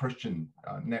Wild Christian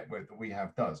network that we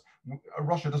have does. A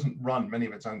Rocha doesn't run many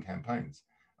of its own campaigns.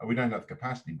 We don't have the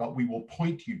capacity, but we will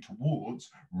point you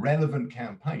towards relevant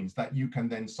campaigns that you can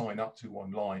then sign up to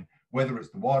online, whether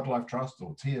it's the Wildlife Trust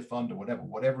or Tearfund or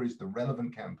whatever is the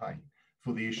relevant campaign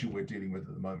for the issue we're dealing with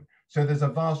at the moment. So there's a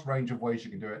vast range of ways you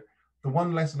can do it. The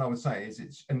one lesson I would say is,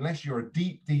 it's unless you're a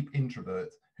deep, deep introvert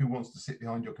who wants to sit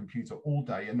behind your computer all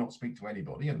day and not speak to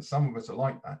anybody, and some of us are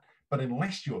like that, but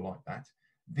unless you're like that,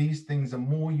 these things are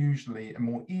more usually and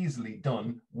more easily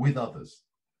done with others.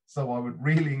 So I would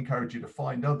really encourage you to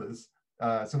find others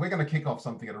So we're going to kick off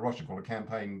something at A Rocha called a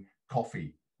campaign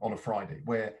coffee on a Friday,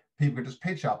 where people can just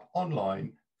pitch up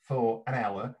online for an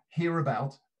hour, hear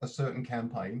about a certain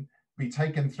campaign, be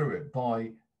taken through it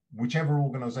by whichever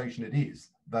organization it is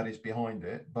that is behind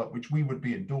it, but which we would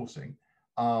be endorsing.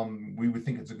 We would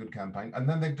think it's a good campaign, and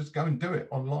then they just go and do it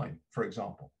online, for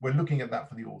example. We're looking at that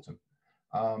for the autumn.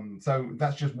 So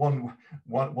that's just one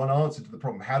answer to the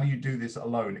problem. How do you do this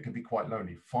alone? It can be quite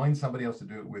lonely. Find somebody else to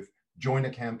do it with. Join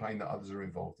a campaign that others are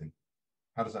involved in.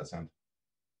 How does that sound?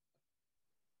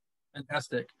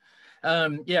 Fantastic.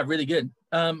 Yeah, really good.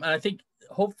 And I think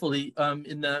hopefully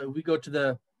we go to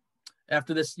the,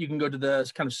 after this, you can go to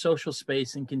the kind of social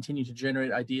space and continue to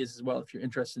generate ideas as well if you're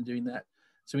interested in doing that.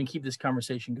 So we can keep this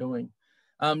conversation going.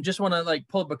 Just want to like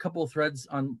pull up a couple of threads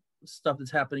on stuff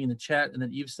that's happening in the chat and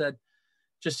that you've said.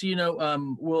 Just so you know,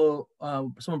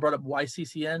 someone brought up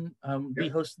YCCN. We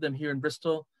hosted them here in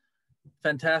Bristol.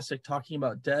 Fantastic, talking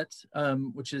about debt,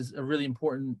 which is a really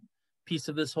important piece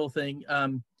of this whole thing.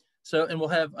 And we'll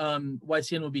have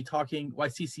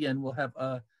YCCN will have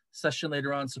a session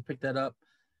later on, so pick that up.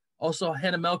 Also,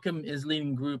 Hannah Malcolm is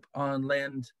leading a group on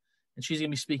land, and she's going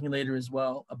to be speaking later as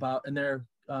well about, and they're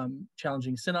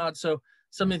challenging synod. So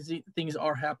some of these things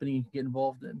are happening you can get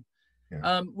involved in.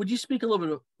 Yeah. Would you speak a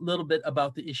little bit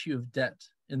about the issue of debt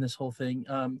in this whole thing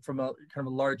from a kind of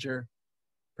a larger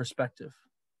perspective?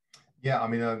 Yeah, I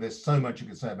mean, there's so much you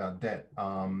could say about debt,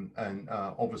 and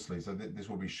obviously, so this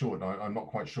will be short. I'm not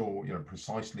quite sure,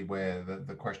 precisely where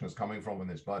the question is coming from in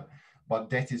this, but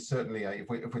debt is certainly if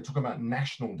we're talking about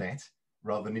national debt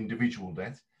rather than individual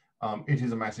debt, it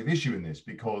is a massive issue in this,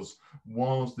 because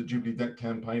whilst the Jubilee Debt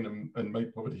Campaign and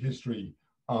Make Poverty History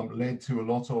led to a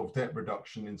lot of debt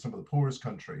reduction in some of the poorest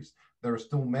countries, there are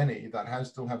still many that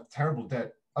still have terrible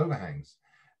debt overhangs.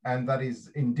 And that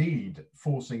is indeed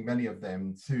forcing many of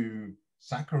them to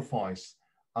sacrifice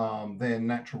their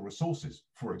natural resources,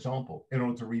 for example, in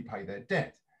order to repay their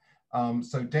debt.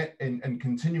 So debt and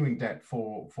continuing debt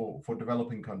for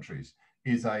developing countries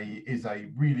is a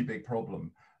really big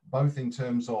problem, both in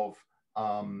terms of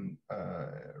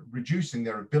reducing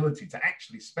their ability to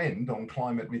actually spend on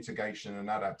climate mitigation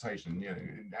and adaptation,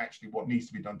 actually what needs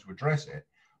to be done to address it,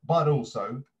 but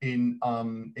also in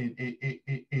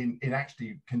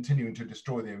actually continuing to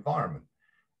destroy the environment.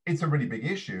 It's a really big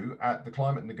issue at the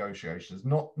climate negotiations,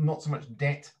 not so much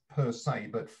debt per se,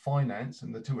 but finance,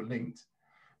 and the two are linked,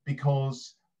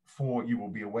 because you will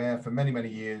be aware, for many, many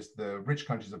years, the rich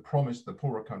countries have promised the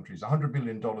poorer countries $100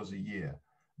 billion a year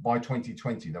by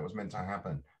 2020, that was meant to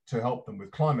happen, to help them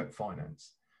with climate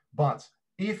finance. But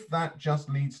if that just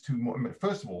leads to more,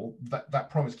 first of all, that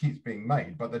promise keeps being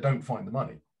made, but they don't find the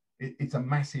money. It's a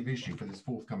massive issue for this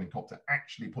forthcoming COP to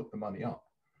actually put the money up.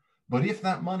 But if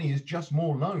that money is just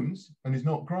more loans and is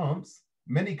not grants,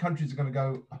 many countries are going to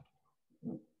go,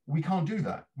 we can't do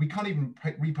that. We can't even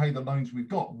repay the loans we've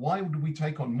got. Why would we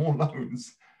take on more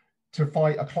loans to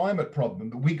fight a climate problem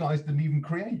that we guys didn't even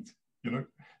create?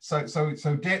 So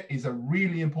debt is a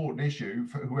really important issue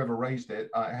for whoever raised it.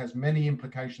 It has many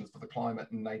implications for the climate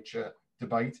and nature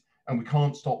debate, and we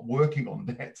can't stop working on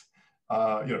debt.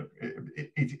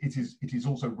 It is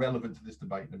also relevant to this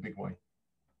debate in a big way.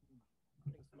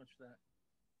 Thanks so much for that.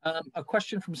 A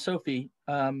question from Sophie,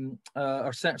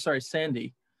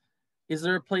 Sandy. Is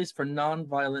there a place for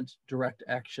non-violent direct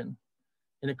action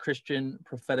in a Christian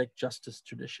prophetic justice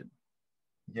tradition?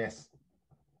 Yes.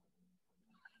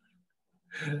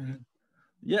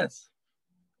 Yes.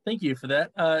 Thank you for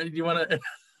that. Do you want to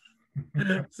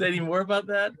say any more about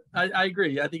that? I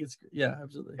agree. I think it's, yeah,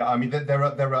 absolutely. Yeah, I mean, there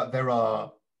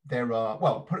are.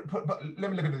 Well,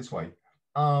 let me look at it this way.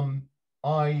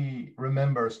 I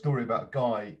remember a story about a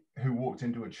guy who walked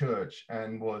into a church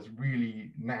and was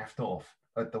really naffed off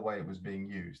at the way it was being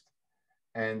used,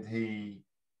 and he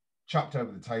chucked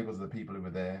over the tables of the people who were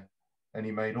there, and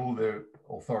he made all the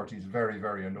authorities very,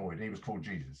 very annoyed. And he was called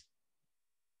Jesus.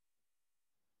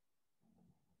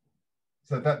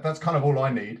 So that's kind of all I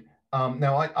need.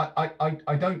 Now,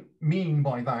 I don't mean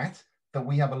by that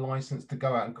we have a license to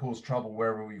go out and cause trouble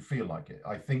wherever we feel like it.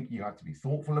 I think you have to be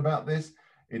thoughtful about this.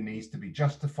 It needs to be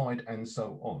justified and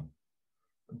so on.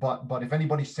 But if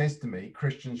anybody says to me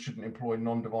Christians shouldn't employ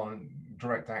non-violent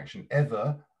direct action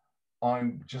ever,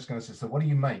 I'm just going to say, so what do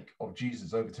you make of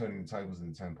Jesus overturning the tables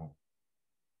in the temple?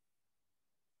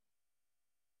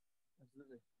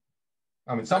 Absolutely.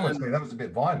 I mean, someone say that was a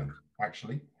bit violent,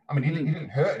 actually. I mean, he didn't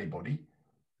hurt anybody,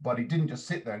 but he didn't just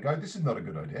sit there and go, this is not a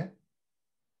good idea.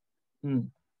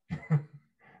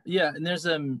 Yeah, and there's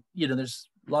there's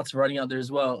lots of writing out there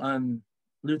as well.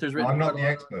 Luther's written. I'm not the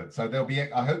expert, so there'll be.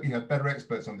 I hope you have better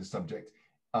experts on this subject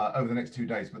over the next 2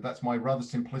 days. But that's my rather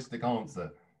simplistic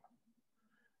answer.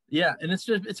 Yeah, and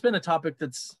it's been a topic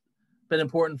that's been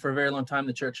important for a very long time in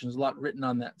the church, and there's a lot written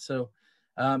on that. So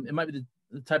it might be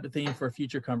the type of thing for a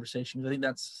future conversation. I think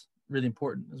that's really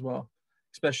important as well,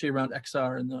 especially around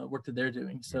XR and the work that they're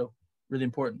doing. So really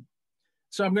important.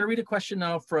 So I'm going to read a question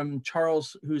now from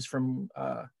Charles, who's from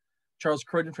Charles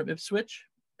Croydon from Ipswich.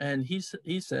 And he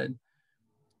said,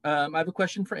 I have a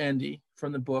question for Andy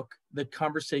from the book, The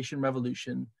Conversation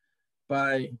Revolution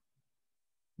by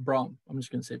Brom. I'm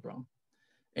just going to say Brom.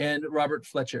 And Robert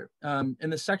Fletcher. In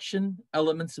the section,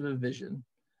 Elements of a Vision,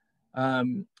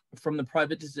 from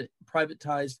the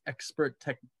privatized expert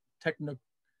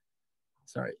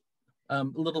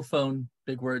little phone,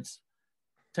 big words,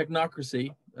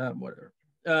 technocracy, whatever,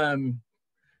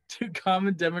 to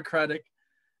common democratic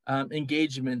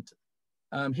engagement.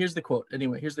 Here's the quote.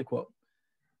 Anyway, here's the quote.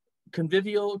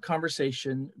 Convivial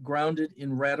conversation grounded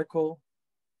in radical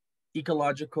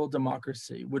ecological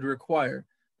democracy would require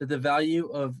that the value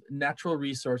of natural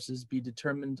resources be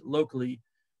determined locally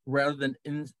rather than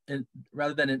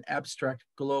in abstract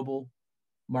global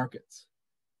markets.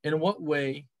 In what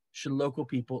way should local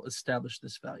people establish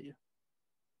this value?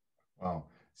 Wow.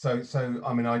 So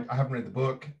I mean, I haven't read the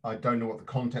book. I don't know what the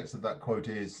context of that quote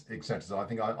is, etc. So I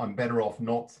think I'm better off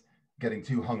not getting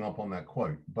too hung up on that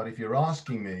quote. But if you're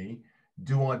asking me,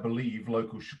 do I believe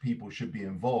local people should be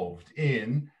involved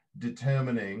in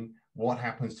determining what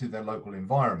happens to their local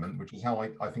environment, which is how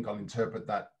I think I'll interpret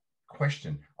that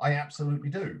question. I absolutely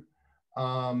do,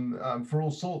 for all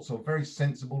sorts of very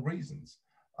sensible reasons.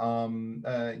 You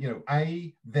know,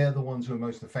 they're the ones who are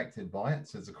most affected by it.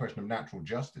 So it's a question of natural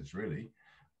justice, really.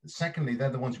 Secondly,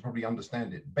 they're the ones who probably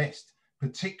understand it best,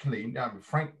 particularly,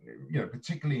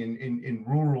 particularly in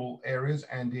rural areas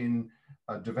and in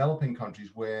developing countries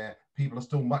where people are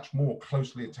still much more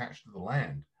closely attached to the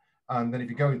land. And then if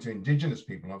you go into indigenous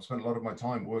people, and I've spent a lot of my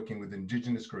time working with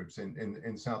indigenous groups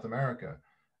in South America.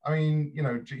 I mean, you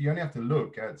know, you only have to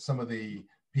look at some of the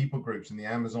people groups in the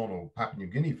Amazon or Papua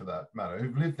New Guinea, for that matter,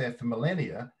 who've lived there for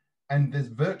millennia, and there's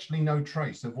virtually no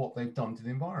trace of what they've done to the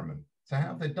environment. So how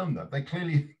have they done that? They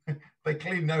clearly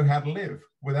know how to live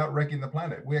without wrecking the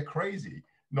planet. We're crazy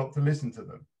not to listen to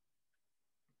them.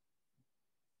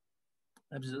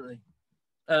 Absolutely.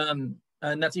 And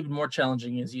that's even more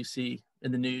challenging, as you see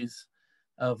in the news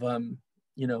of,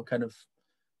 you know, kind of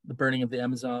the burning of the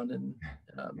Amazon.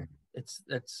 And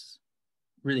it's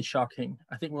really shocking.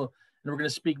 I think we're going to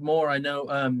speak more, I know,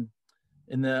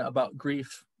 about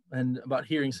grief and about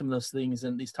hearing some of those things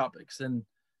and these topics and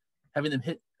having them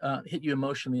hit you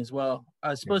emotionally as well.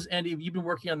 I suppose, Andy, you've been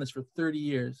working on this for 30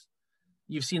 years.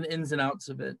 You've seen the ins and outs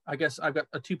of it. I guess I've got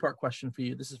a two-part question for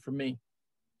you. This is for me.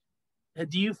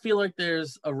 Do you feel like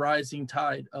there's a rising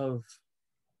tide of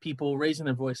people raising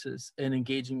their voices and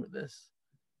engaging with this?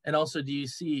 And also, do you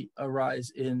see a rise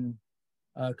in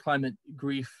climate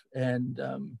grief and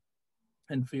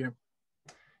fear?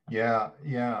 Yeah.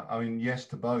 I mean, yes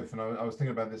to both. And I was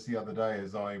thinking about this the other day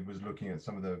as I was looking at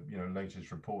some of the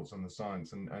latest reports on the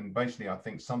science. And basically, I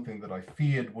think something that I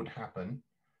feared would happen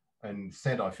and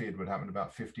said I feared would happen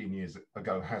about 15 years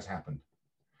ago has happened.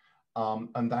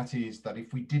 And that is that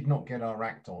if we did not get our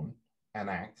act on and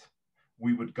act,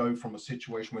 we would go from a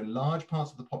situation where large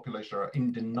parts of the population are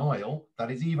in denial that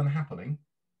is even happening,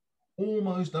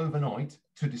 almost overnight,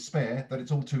 to despair that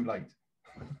it's all too late.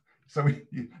 So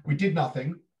we did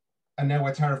nothing, and now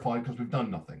we're terrified because we've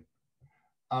done nothing.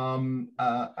 And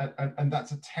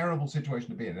that's a terrible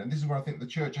situation to be in. And this is where I think the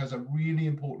church has a really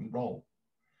important role,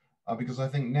 because I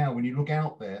think now when you look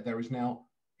out there, there is now,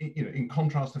 in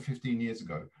contrast to 15 years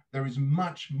ago, there is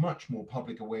much, much more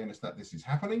public awareness that this is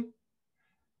happening.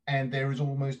 And there is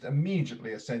almost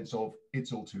immediately a sense of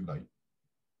it's all too late.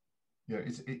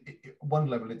 One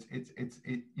level,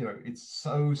 it's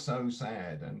so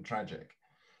sad and tragic.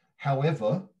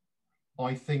 However,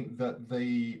 I think that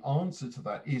the answer to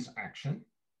that is action,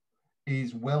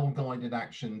 is well-guided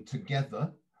action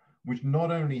together, which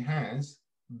not only has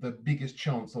the biggest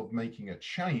chance of making a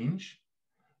change,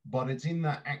 but it's in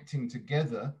that acting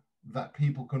together that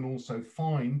people can also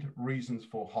find reasons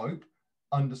for hope,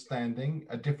 understanding,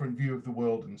 a different view of the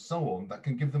world, and so on, that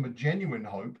can give them a genuine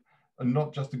hope and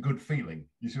not just a good feeling.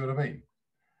 You see what I mean?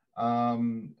 I've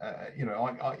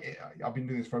been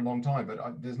doing this for a long time,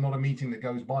 but there's not a meeting that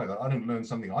goes by that I didn't learn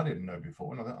something I didn't know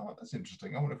before. And I thought, oh, that's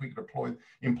interesting. I wonder if we could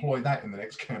employ that in the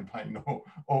next campaign or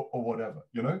whatever,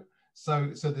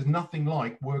 So there's nothing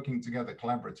like working together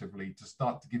collaboratively to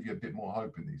start to give you a bit more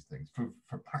hope in these things for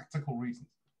practical reasons.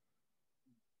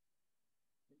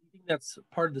 I think that's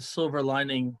part of the silver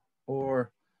lining,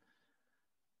 or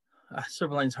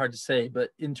silver lining is hard to say, but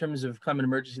in terms of climate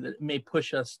emergency, that may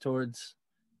push us towards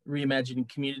reimagining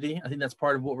community. I think that's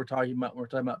part of what we're talking about. We're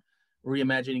talking about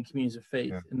reimagining communities of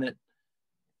faith, and that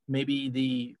maybe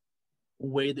the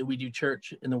way that we do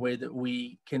church and the way that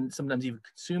we can sometimes even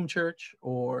consume church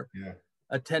or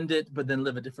attend it, but then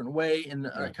live a different way in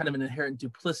kind of an inherent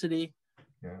duplicity.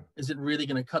 Is it really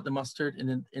going to cut the mustard in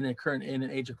an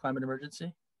age of climate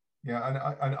emergency?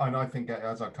 Yeah, and I think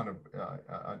as I kind of,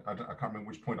 I can't remember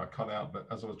which point I cut out, but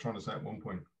as I was trying to say at one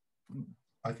point,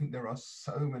 I think there are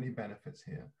so many benefits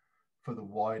here for the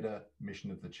wider mission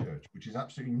of the church, which is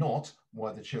absolutely not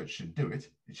why the church should do it.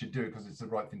 It should do it because it's the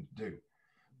right thing to do.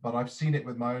 But I've seen it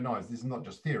with my own eyes. This is not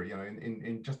just theory. You know,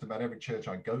 in just about every church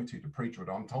I go to preach with,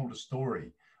 I'm told a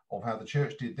story of how the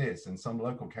church did this, and some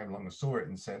local came along and saw it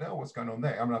and said, "Oh, what's going on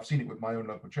there?" I mean, I've seen it with my own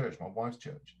local church, my wife's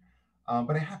church,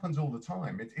 but it happens all the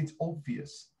time. It's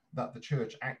obvious that the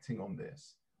church acting on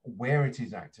this, where it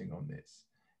is acting on this,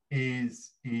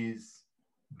 is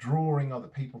drawing other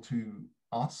people to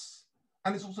us,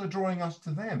 and it's also drawing us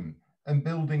to them and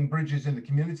building bridges in the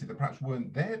community that perhaps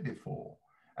weren't there before.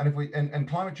 And if we and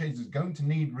climate change is going to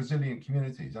need resilient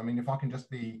communities. I mean, if I can just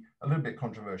be a little bit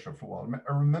controversial for a while,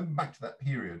 I remember back to that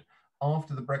period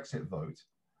after the Brexit vote,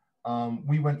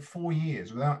 we went 4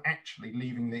 years without actually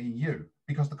leaving the EU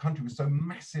because the country was so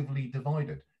massively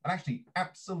divided, and actually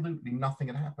absolutely nothing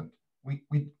had happened.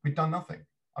 We'd done nothing.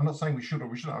 I'm not saying we should or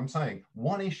we shouldn't. I'm saying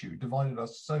one issue divided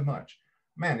us so much.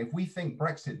 Man, if we think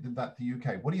Brexit did that to the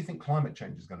UK, what do you think climate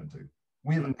change is going to do?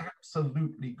 We have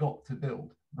absolutely got to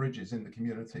build bridges in the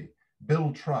community,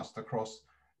 build trust across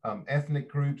ethnic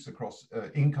groups, across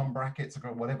income brackets,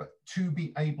 across whatever, to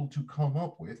be able to come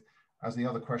up with, as the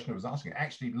other questioner was asking,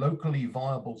 actually locally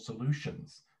viable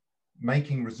solutions,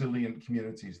 making resilient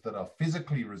communities that are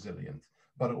physically resilient,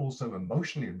 but also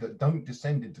emotionally, that don't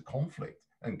descend into conflict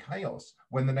and chaos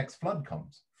when the next flood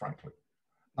comes, frankly.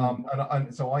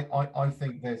 And so I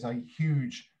think there's a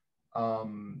huge,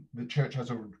 the church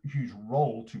has a huge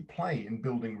role to play in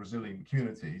building resilient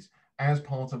communities as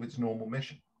part of its normal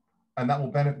mission. And that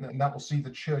will benefit, and that will see the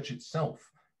church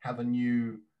itself have a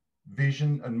new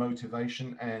vision and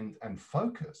motivation and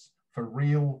focus for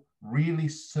really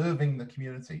serving the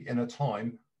community in a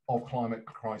time of climate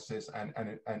crisis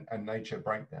and nature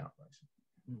breakdown, basically.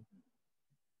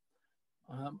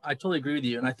 I totally agree with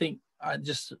you. And I think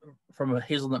just from a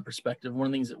Hazelnut perspective, one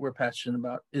of the things that we're passionate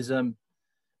about is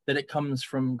that it comes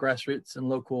from grassroots and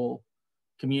local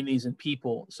communities and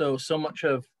people. So much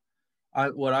of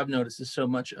what I've noticed is so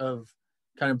much of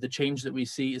kind of the change that we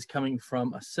see is coming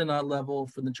from a synod level,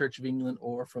 from the Church of England,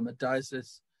 or from a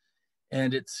diocese.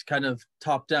 And it's kind of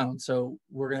top down. So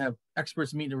we're going to have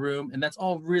experts meet in a room, and that's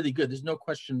all really good. There's no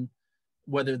question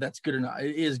whether that's good or not.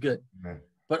 It is good. Yeah.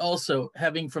 But also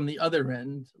having from the other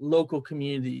end, local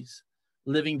communities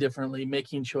living differently,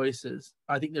 making choices.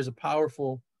 I think there's a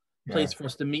powerful place for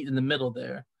us to meet in the middle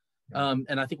there.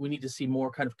 And I think we need to see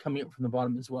more kind of coming up from the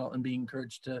bottom as well and being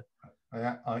encouraged to.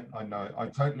 I know, I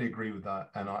totally agree with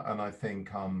that. And I think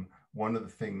one of the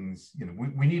things, you know,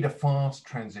 we need a fast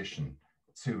transition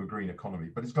to a green economy,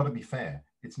 but it's got to be fair.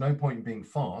 It's no point in being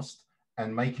fast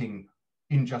and making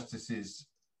injustices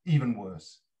even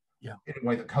worse. Yeah. In a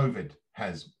way that COVID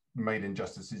has made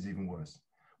injustices even worse.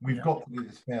 We've got to do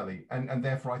this fairly, and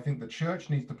therefore I think the church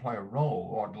needs to play a role,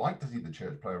 or I'd like to see the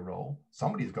church play a role.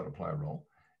 Somebody's got to play a role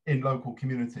in local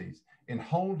communities, in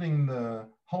holding the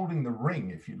ring,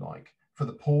 if you like, for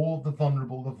the poor, the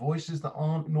vulnerable, the voices that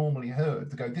aren't normally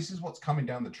heard, to go, this is what's coming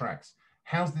down the tracks.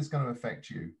 How's this going to affect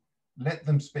you? Let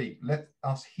them speak. Let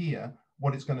us hear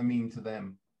what it's going to mean to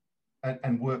them,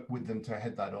 and work with them to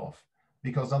head that off.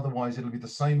 Because otherwise it'll be the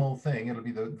same old thing. It'll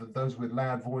be those with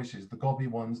loud voices, the gobby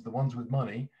ones, the ones with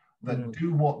money that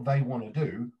do what they want to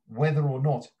do, whether or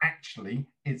not actually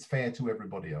it's fair to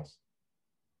everybody else.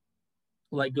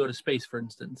 Like go to space, for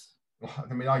instance.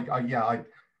 I mean, I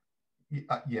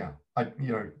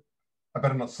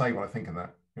better not say what I think of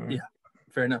that. You know? Yeah,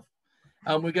 fair enough.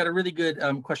 We got a really good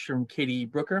question from Katie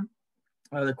Brooker.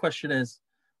 The question is,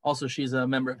 also she's a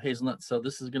member of Hazelnut, so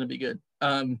this is going to be good.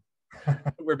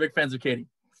 We're big fans of Katie.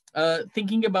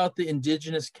 Thinking about the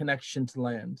indigenous connection to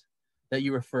land that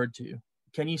you referred to,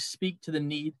 can you speak to the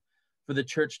need for the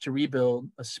church to rebuild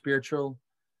a spiritual,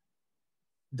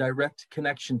 direct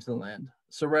connection to the land?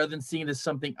 So rather than seeing it as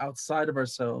something outside of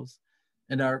ourselves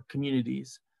and our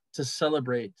communities, to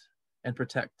celebrate and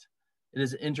protect, it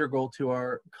is integral to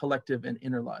our collective and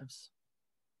inner lives.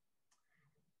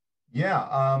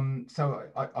 Yeah, so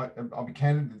I'll be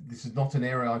candid, this is not an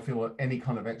area I feel any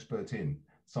kind of expert in.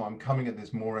 So I'm coming at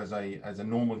this more as a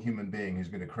normal human being who's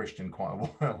been a Christian quite a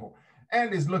while,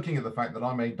 and is looking at the fact that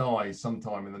I may die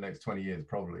sometime in the next 20 years,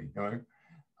 probably, you know.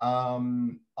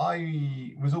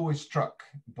 I was always struck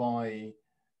by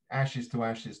ashes to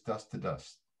ashes, dust to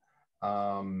dust.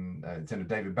 It's in a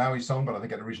David Bowie song, but I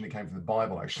think it originally came from the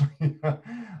Bible, actually.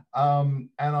 And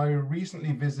I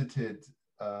recently visited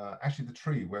actually the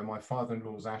tree where my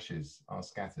father-in-law's ashes are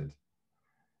scattered.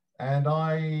 And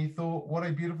I thought, what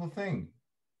a beautiful thing.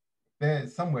 There,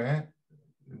 somewhere,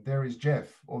 there is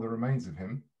Jeff, or the remains of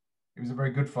him. He was a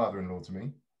very good father-in-law to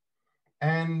me.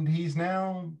 And he's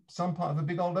now some part of a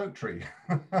big old oak tree,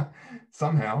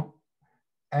 somehow.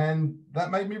 And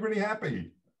that made me really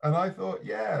happy. And I thought,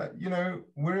 yeah, you know,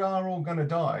 we are all going to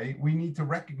die. We need to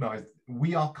recognize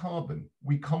we are carbon.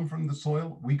 We come from the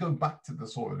soil. We go back to the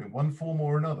soil in one form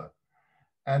or another.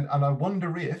 And I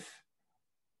wonder if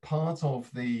part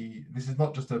of this is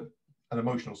not just an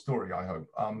emotional story, I hope.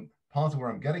 Part of where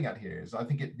I'm getting at here is I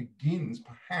think it begins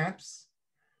perhaps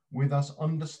with us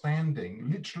understanding,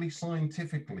 literally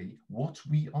scientifically, what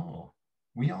we are.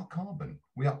 We are carbon.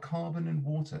 We are carbon and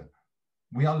water.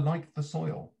 We are like the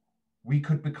soil. We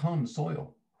could become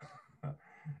soil.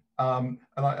 And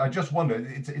I just wonder,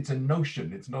 it's a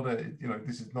notion. It's not a, you know,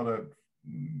 this is not a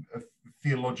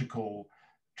theological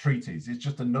treatise. It's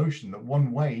just a notion that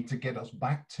one way to get us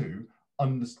back to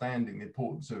understanding the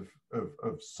importance of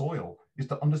soil is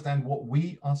to understand what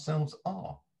we ourselves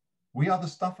are. We are the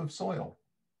stuff of soil.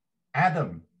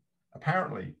 Adam,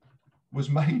 apparently, was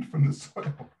made from the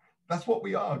soil. That's what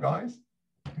we are, guys.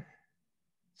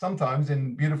 Sometimes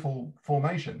in beautiful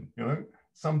formation, you know,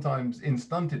 sometimes in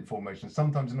stunted formation,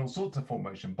 sometimes in all sorts of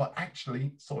formation, but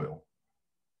actually soil.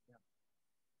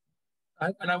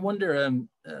 And I wonder,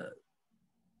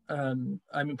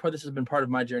 I mean, part of this has been part of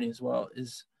my journey as well,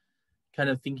 is kind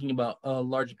of thinking about a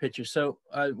larger picture. So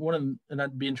and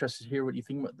I'd be interested to hear what you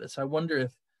think about this. I wonder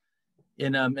if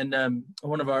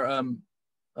one of our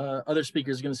other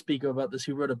speakers is going to speak about this,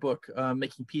 who wrote a book,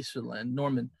 Making Peace for the Land,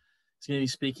 Norman. He's going to be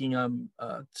speaking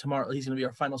tomorrow. He's going to be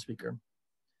our final speaker.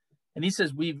 And he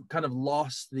says we've kind of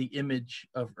lost the image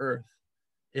of earth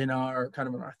in our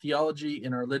theology,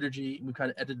 in our liturgy. We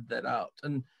kind of edited that out.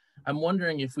 And I'm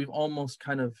wondering if we've almost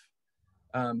kind of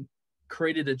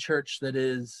created a church that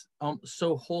is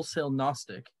so wholesale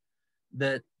Gnostic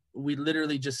that we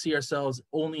literally just see ourselves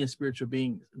only as spiritual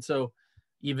beings. And so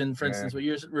even, for instance, what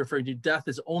you're referring to, death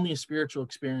is only a spiritual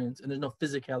experience and there's no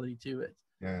physicality to it.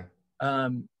 Yeah.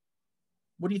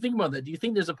 What do you think about that? Do you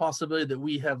think there's a possibility that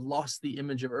we have lost the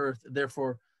image of earth,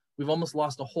 therefore we've almost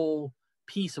lost a whole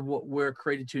piece of what we're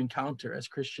created to encounter as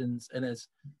Christians and as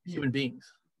human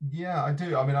beings? Yeah, I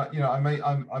do. I mean, I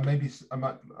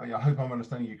hope I'm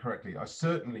understanding you correctly. I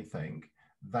certainly think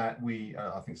that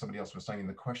I think somebody else was saying in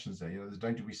the questions there, you know, there's a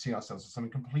danger we see ourselves as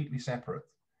something completely separate.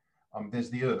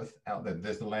 There's the earth out there,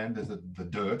 there's the land, there's the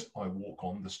dirt I walk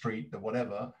on, the street, the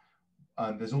whatever,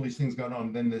 and there's all these things going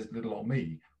on. Then there's little old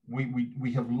me.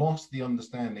 We have lost the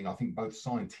understanding, I think, both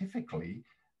scientifically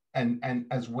and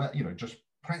as well, you know, just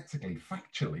practically,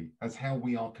 factually, as how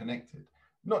we are connected.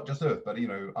 Not just earth, but, you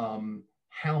know,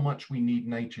 how much we need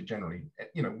nature generally.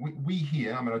 You know, we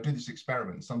here, I mean, I do this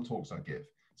experiment, some talks I give,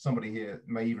 somebody here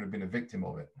may even have been a victim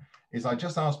of it, is I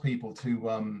just ask people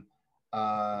to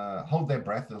hold their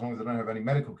breath, as long as they don't have any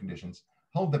medical conditions,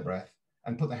 hold their breath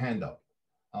and put their hand up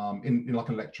in like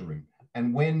a lecture room.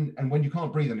 And when you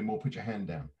can't breathe anymore, put your hand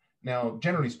down. Now,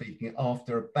 generally speaking,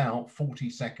 after about 40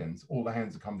 seconds, all the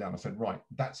hands have come down. I said, right,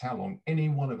 that's how long any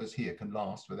one of us here can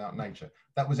last without nature.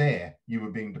 That was air you were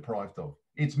being deprived of.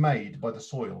 It's made by the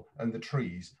soil and the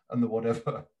trees and the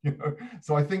whatever, you know.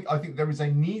 So I think there is a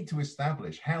need to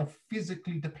establish how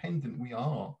physically dependent we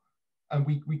are. And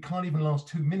we can't even last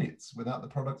 2 minutes without the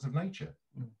products of nature.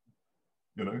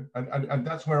 You know, and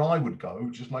that's where I would go,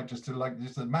 just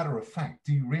a matter of fact,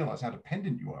 do you realize how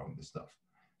dependent you are on this stuff?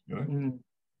 You know?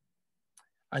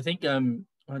 I think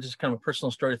just kind of a personal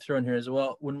story to throw in here as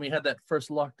well. When we had that first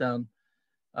lockdown,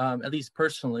 at least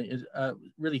personally, it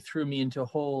really threw me into a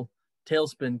whole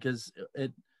tailspin, because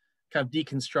it kind of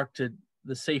deconstructed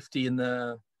the safety and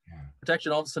the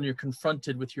protection. All of a sudden you're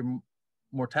confronted with your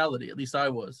mortality. At least I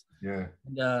was. Yeah.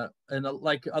 And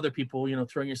like other people, you know,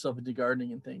 throwing yourself into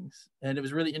gardening and things. And it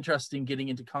was really interesting getting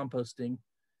into composting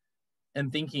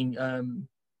and thinking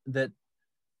that,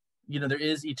 you know, there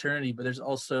is eternity, but there's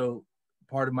also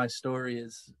part of my story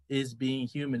is being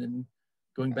human and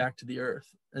going back to the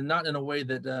earth, and not in a way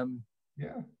that and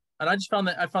I found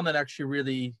that actually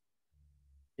really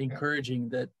encouraging,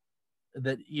 that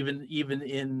even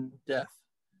in death,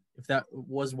 if that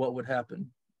was what would happen,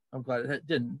 I'm glad it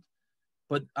didn't,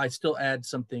 but I still add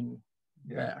something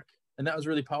back, and that was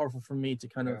really powerful for me to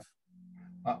kind of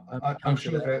I'm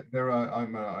sure that there are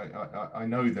I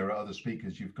know there are other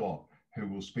speakers you've got who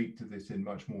will speak to this in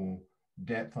much more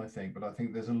depth, I think, but I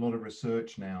think there's a lot of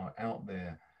research now out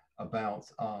there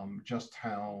about just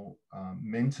how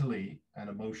mentally and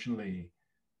emotionally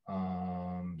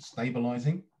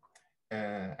stabilizing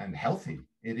and healthy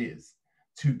it is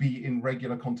to be in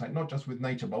regular contact, not just with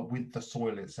nature, but with the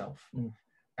soil itself.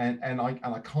 And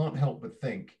I can't help but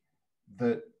think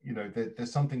that, you know,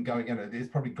 there's something going, you know, it's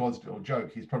probably God's little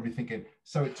joke. He's probably thinking,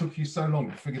 so it took you so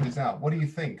long to figure this out. What do you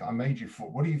think I made you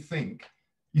for? What do you think?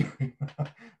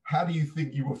 How do you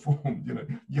think you were formed? You know,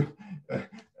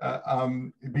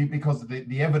 because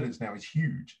the evidence now is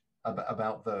huge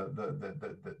about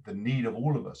the need of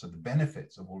all of us, and the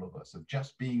benefits of all of us, of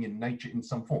just being in nature in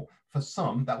some form. For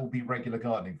some, that will be regular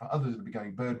gardening. For others, it'll be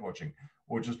going bird watching,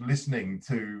 or just listening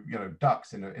to, you know,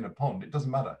 ducks in a pond. It doesn't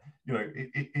matter. You know,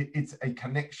 it's a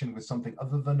connection with something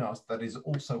other than us that is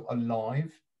also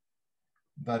alive,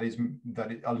 that is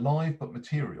alive but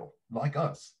material, like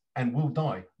us, and will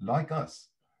die like us,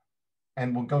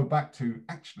 and will go back to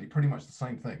actually pretty much the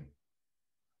same thing.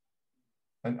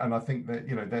 And I think that,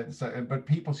 you know, but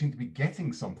people seem to be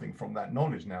getting something from that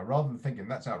knowledge now, rather than thinking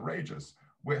that's outrageous,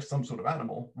 we're some sort of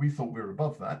animal, we thought we were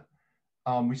above that.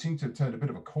 We seem to have turned a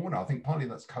bit of a corner. I think partly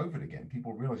that's COVID again,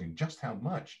 people realizing just how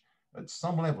much, at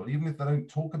some level, even if they don't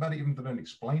talk about it, even if they don't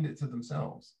explain it to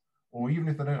themselves, or even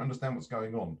if they don't understand what's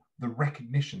going on, the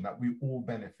recognition that we all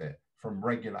benefit from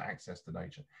regular access to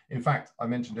nature. In fact, I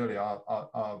mentioned earlier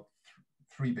our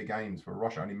three big aims for A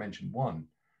Rocha. I only mentioned one.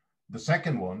 The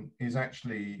second one is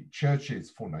actually churches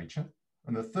for nature.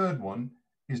 And the third one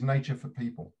is nature for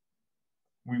people.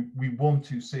 We want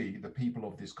to see the people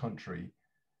of this country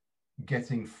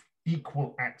getting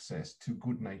equal access to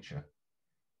good nature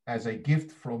as a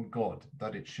gift from God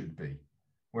that it should be.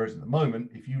 Whereas at the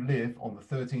moment, if you live on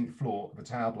the 13th floor of a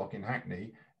tower block in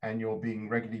Hackney and you're being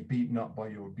regularly beaten up by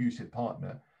your abusive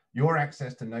partner, your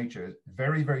access to nature is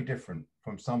very, very different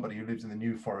from somebody who lives in the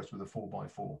New Forest with a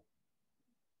 4x4.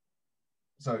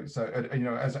 So you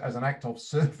know, as an act of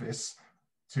service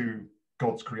to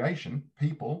God's creation,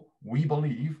 people, we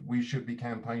believe we should be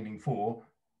campaigning for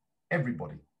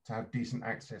everybody to have decent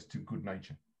access to good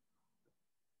nature.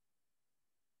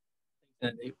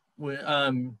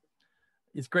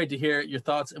 It's great to hear your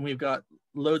thoughts, and we've got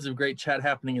loads of great chat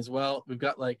happening as well. We've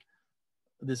got like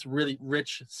this really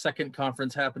rich second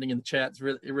conference happening in the chat. It's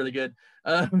really good.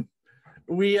 I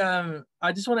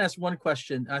just want to ask one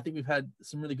question. I think we've had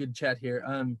some really good chat here.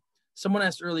 Someone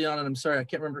asked early on, and I'm sorry, I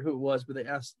can't remember who it was, but they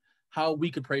asked how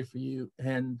we could pray for you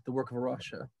and the work of A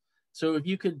Rocha. So if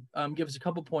you could give us a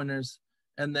couple pointers,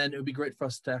 and then it would be great for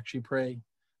us to actually pray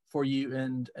for you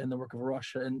and the work of A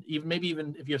Rocha. And maybe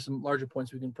even if you have some larger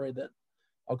points, we can pray that.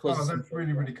 I'll close. Oh, that's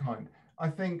really, really kind. I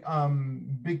think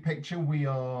big picture, we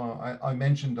are, I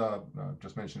mentioned,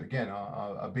 just mentioned again,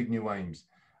 our big new aims.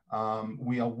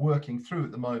 We are working through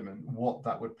at the moment what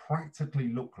that would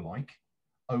practically look like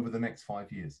over the next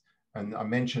 5 years. And I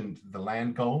mentioned the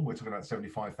land goal. We're talking about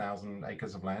 75,000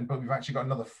 acres of land, but we've actually got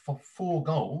another four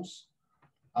goals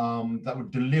that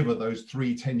would deliver those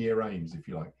 3 10-year aims, if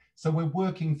you like. So we're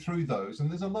working through those, and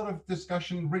there's a lot of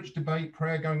discussion, rich debate,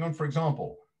 prayer going on. For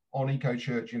example, on Eco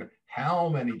Church, you know, how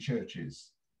many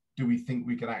churches do we think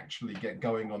we could actually get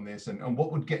going on this, and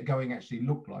what would get going actually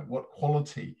look like? What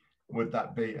quality would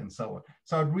that be, and so on.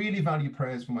 So I'd really value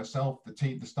prayers for myself, the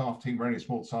team, the staff team, we're only a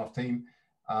small staff team,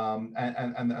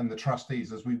 and the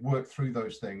trustees as we work through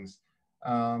those things.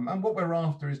 And what we're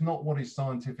after is not what is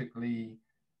scientifically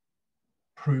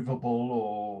provable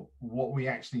or what we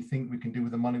actually think we can do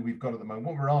with the money we've got at the moment.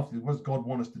 What we're after is what does God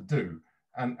want us to do,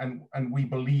 and we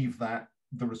believe that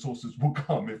the resources will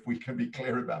come if we can be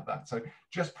clear about that. So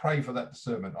just pray for that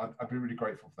discernment. I'd be really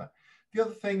grateful for that. The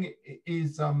other thing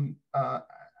is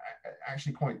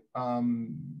actually quite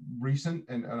recent,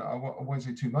 and I won't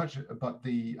say too much, but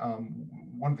the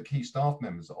one of the key staff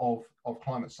members of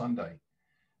Climate Sunday,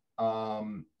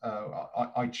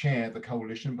 I chair the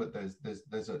coalition, but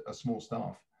there's a small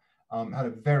staff, had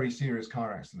a very serious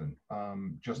car accident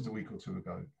just a week or two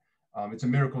ago. It's a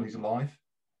miracle he's alive,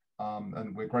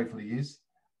 and we're grateful he is,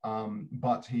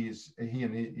 but he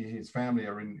and his family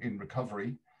are in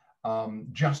recovery,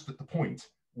 just at the point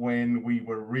when we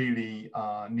were really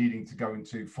needing to go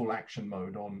into full action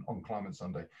mode on Climate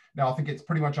Sunday. Now, I think it's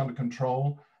pretty much under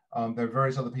control. There are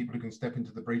various other people who can step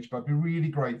into the breach, but I'd be really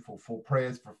grateful for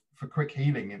prayers for quick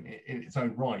healing in its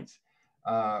own right,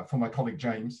 for my colleague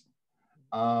James,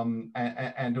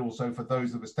 and also for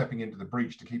those that are stepping into the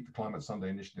breach to keep the Climate Sunday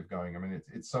initiative going. I mean,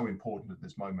 it's so important at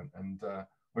this moment, and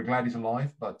we're glad he's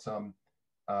alive, but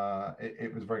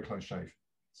it was a very close shave.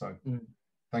 So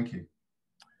thank you.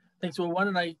 Thanks. Well, why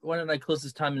don't I close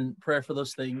this time in prayer for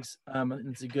those things?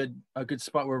 It's a good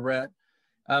spot where we're at.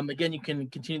 Again, you can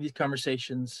continue these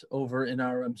conversations over in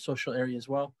our social area as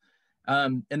well.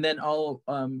 And then I'll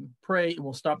pray and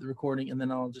we'll stop the recording, and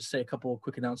then I'll just say a couple of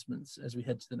quick announcements as we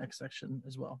head to the next section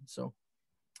as well. So,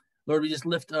 Lord, we just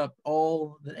lift up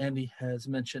all that Andy has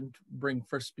mentioned, bring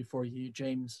first before you,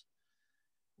 James.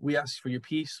 We ask for your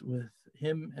peace with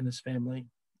him and his family.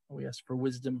 We ask for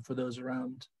wisdom for those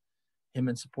around him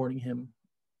and supporting him,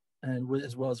 and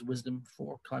as well as wisdom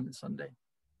for Climate Sunday.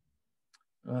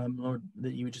 Lord,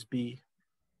 that you would just be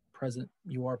present.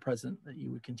 You are present, that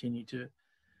you would continue to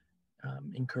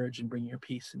encourage and bring your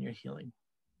peace and your healing.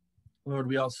 Lord,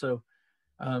 we also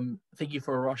thank you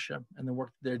for A Rocha and the work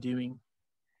that they're doing,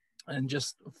 and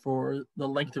just for the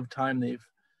length of time they've,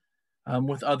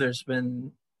 with others,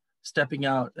 been stepping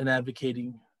out and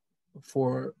advocating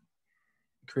for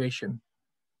creation.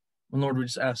 And Lord, we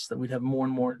just ask that we'd have more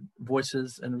and more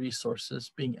voices and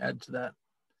resources being added to that.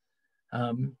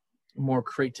 More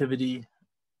creativity,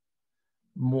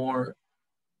 more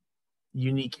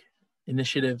unique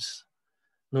initiatives.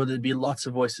 Lord, there'd be lots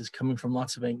of voices coming from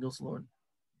lots of angles, Lord.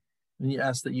 And you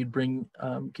ask that you'd bring,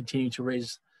 continue to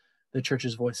raise the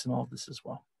church's voice in all of this as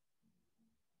well.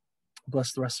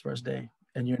 Bless the rest of our day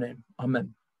in your name.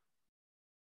 Amen.